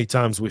 So many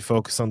times we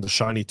focus on the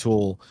shiny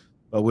tool,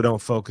 but we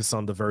don't focus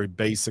on the very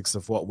basics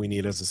of what we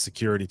need as a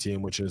security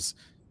team, which is,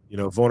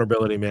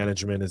 vulnerability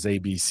management is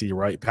ABC,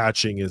 right?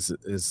 Patching is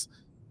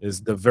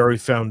the very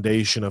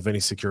foundation of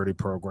any security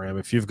program.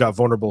 If you've got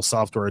vulnerable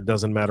software, it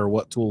doesn't matter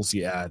what tools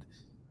you add,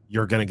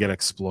 you're going to get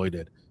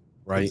exploited,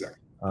 right? Exactly.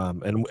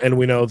 And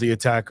we know the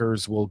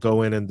attackers will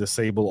go in and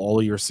disable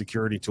all of your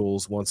security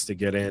tools once they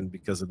get in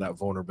because of that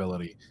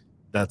vulnerability.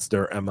 That's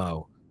their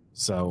MO.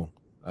 So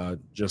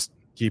just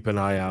keep an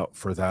eye out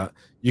for that.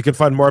 You can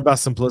find more about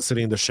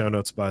Simplicity in the show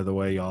notes, by the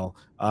way, y'all.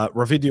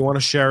 Ravid, do you want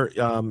to share?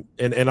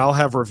 And I'll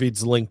have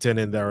Ravid's LinkedIn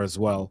in there as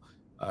well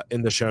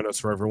in the show notes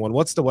for everyone.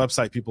 What's the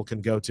website people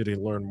can go to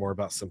learn more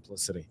about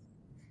Simplicity?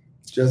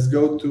 Just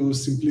go to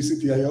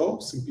Simplicity.io,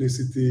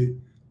 Simplicity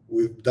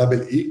with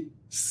double E,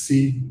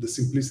 C, the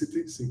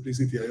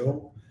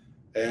Simplicity.io,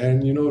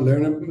 and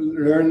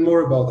learn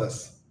more about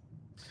us.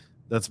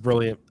 That's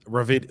brilliant.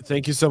 Ravid,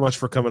 thank you so much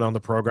for coming on the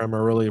program. I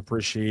really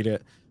appreciate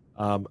it.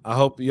 I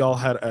hope y'all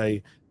had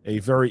a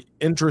very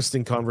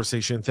interesting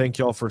conversation. Thank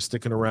y'all for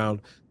sticking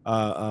around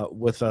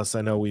with us.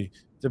 I know we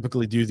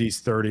typically do these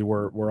 30.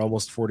 We're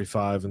almost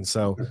 45, and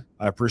so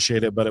I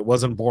appreciate it. But it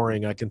wasn't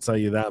boring, I can tell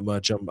you that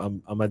much.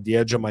 I'm at the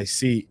edge of my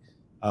seat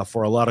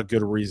for a lot of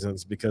good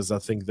reasons, because I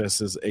think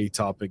this is a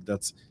topic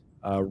that's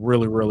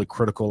really, really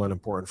critical and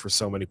important for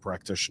so many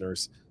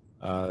practitioners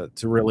to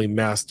really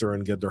master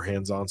and get their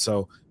hands on.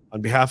 So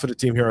on behalf of the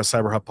team here at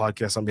Cyber Hub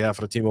Podcast, on behalf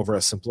of the team over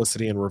at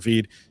Simplicity and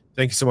Ravid,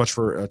 thank you so much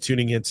for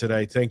tuning in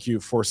today. Thank you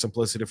for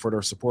Simplicity for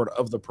their support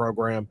of the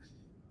program.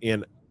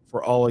 And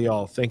for all of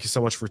y'all, thank you so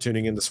much for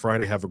tuning in this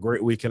Friday. Have a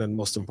great weekend, and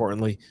most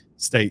importantly,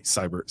 stay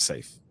cyber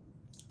safe.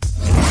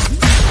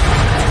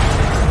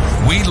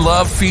 We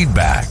love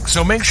feedback,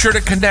 so make sure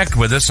to connect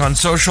with us on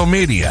social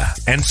media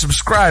and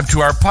subscribe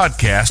to our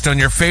podcast on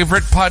your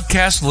favorite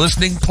podcast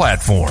listening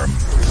platform.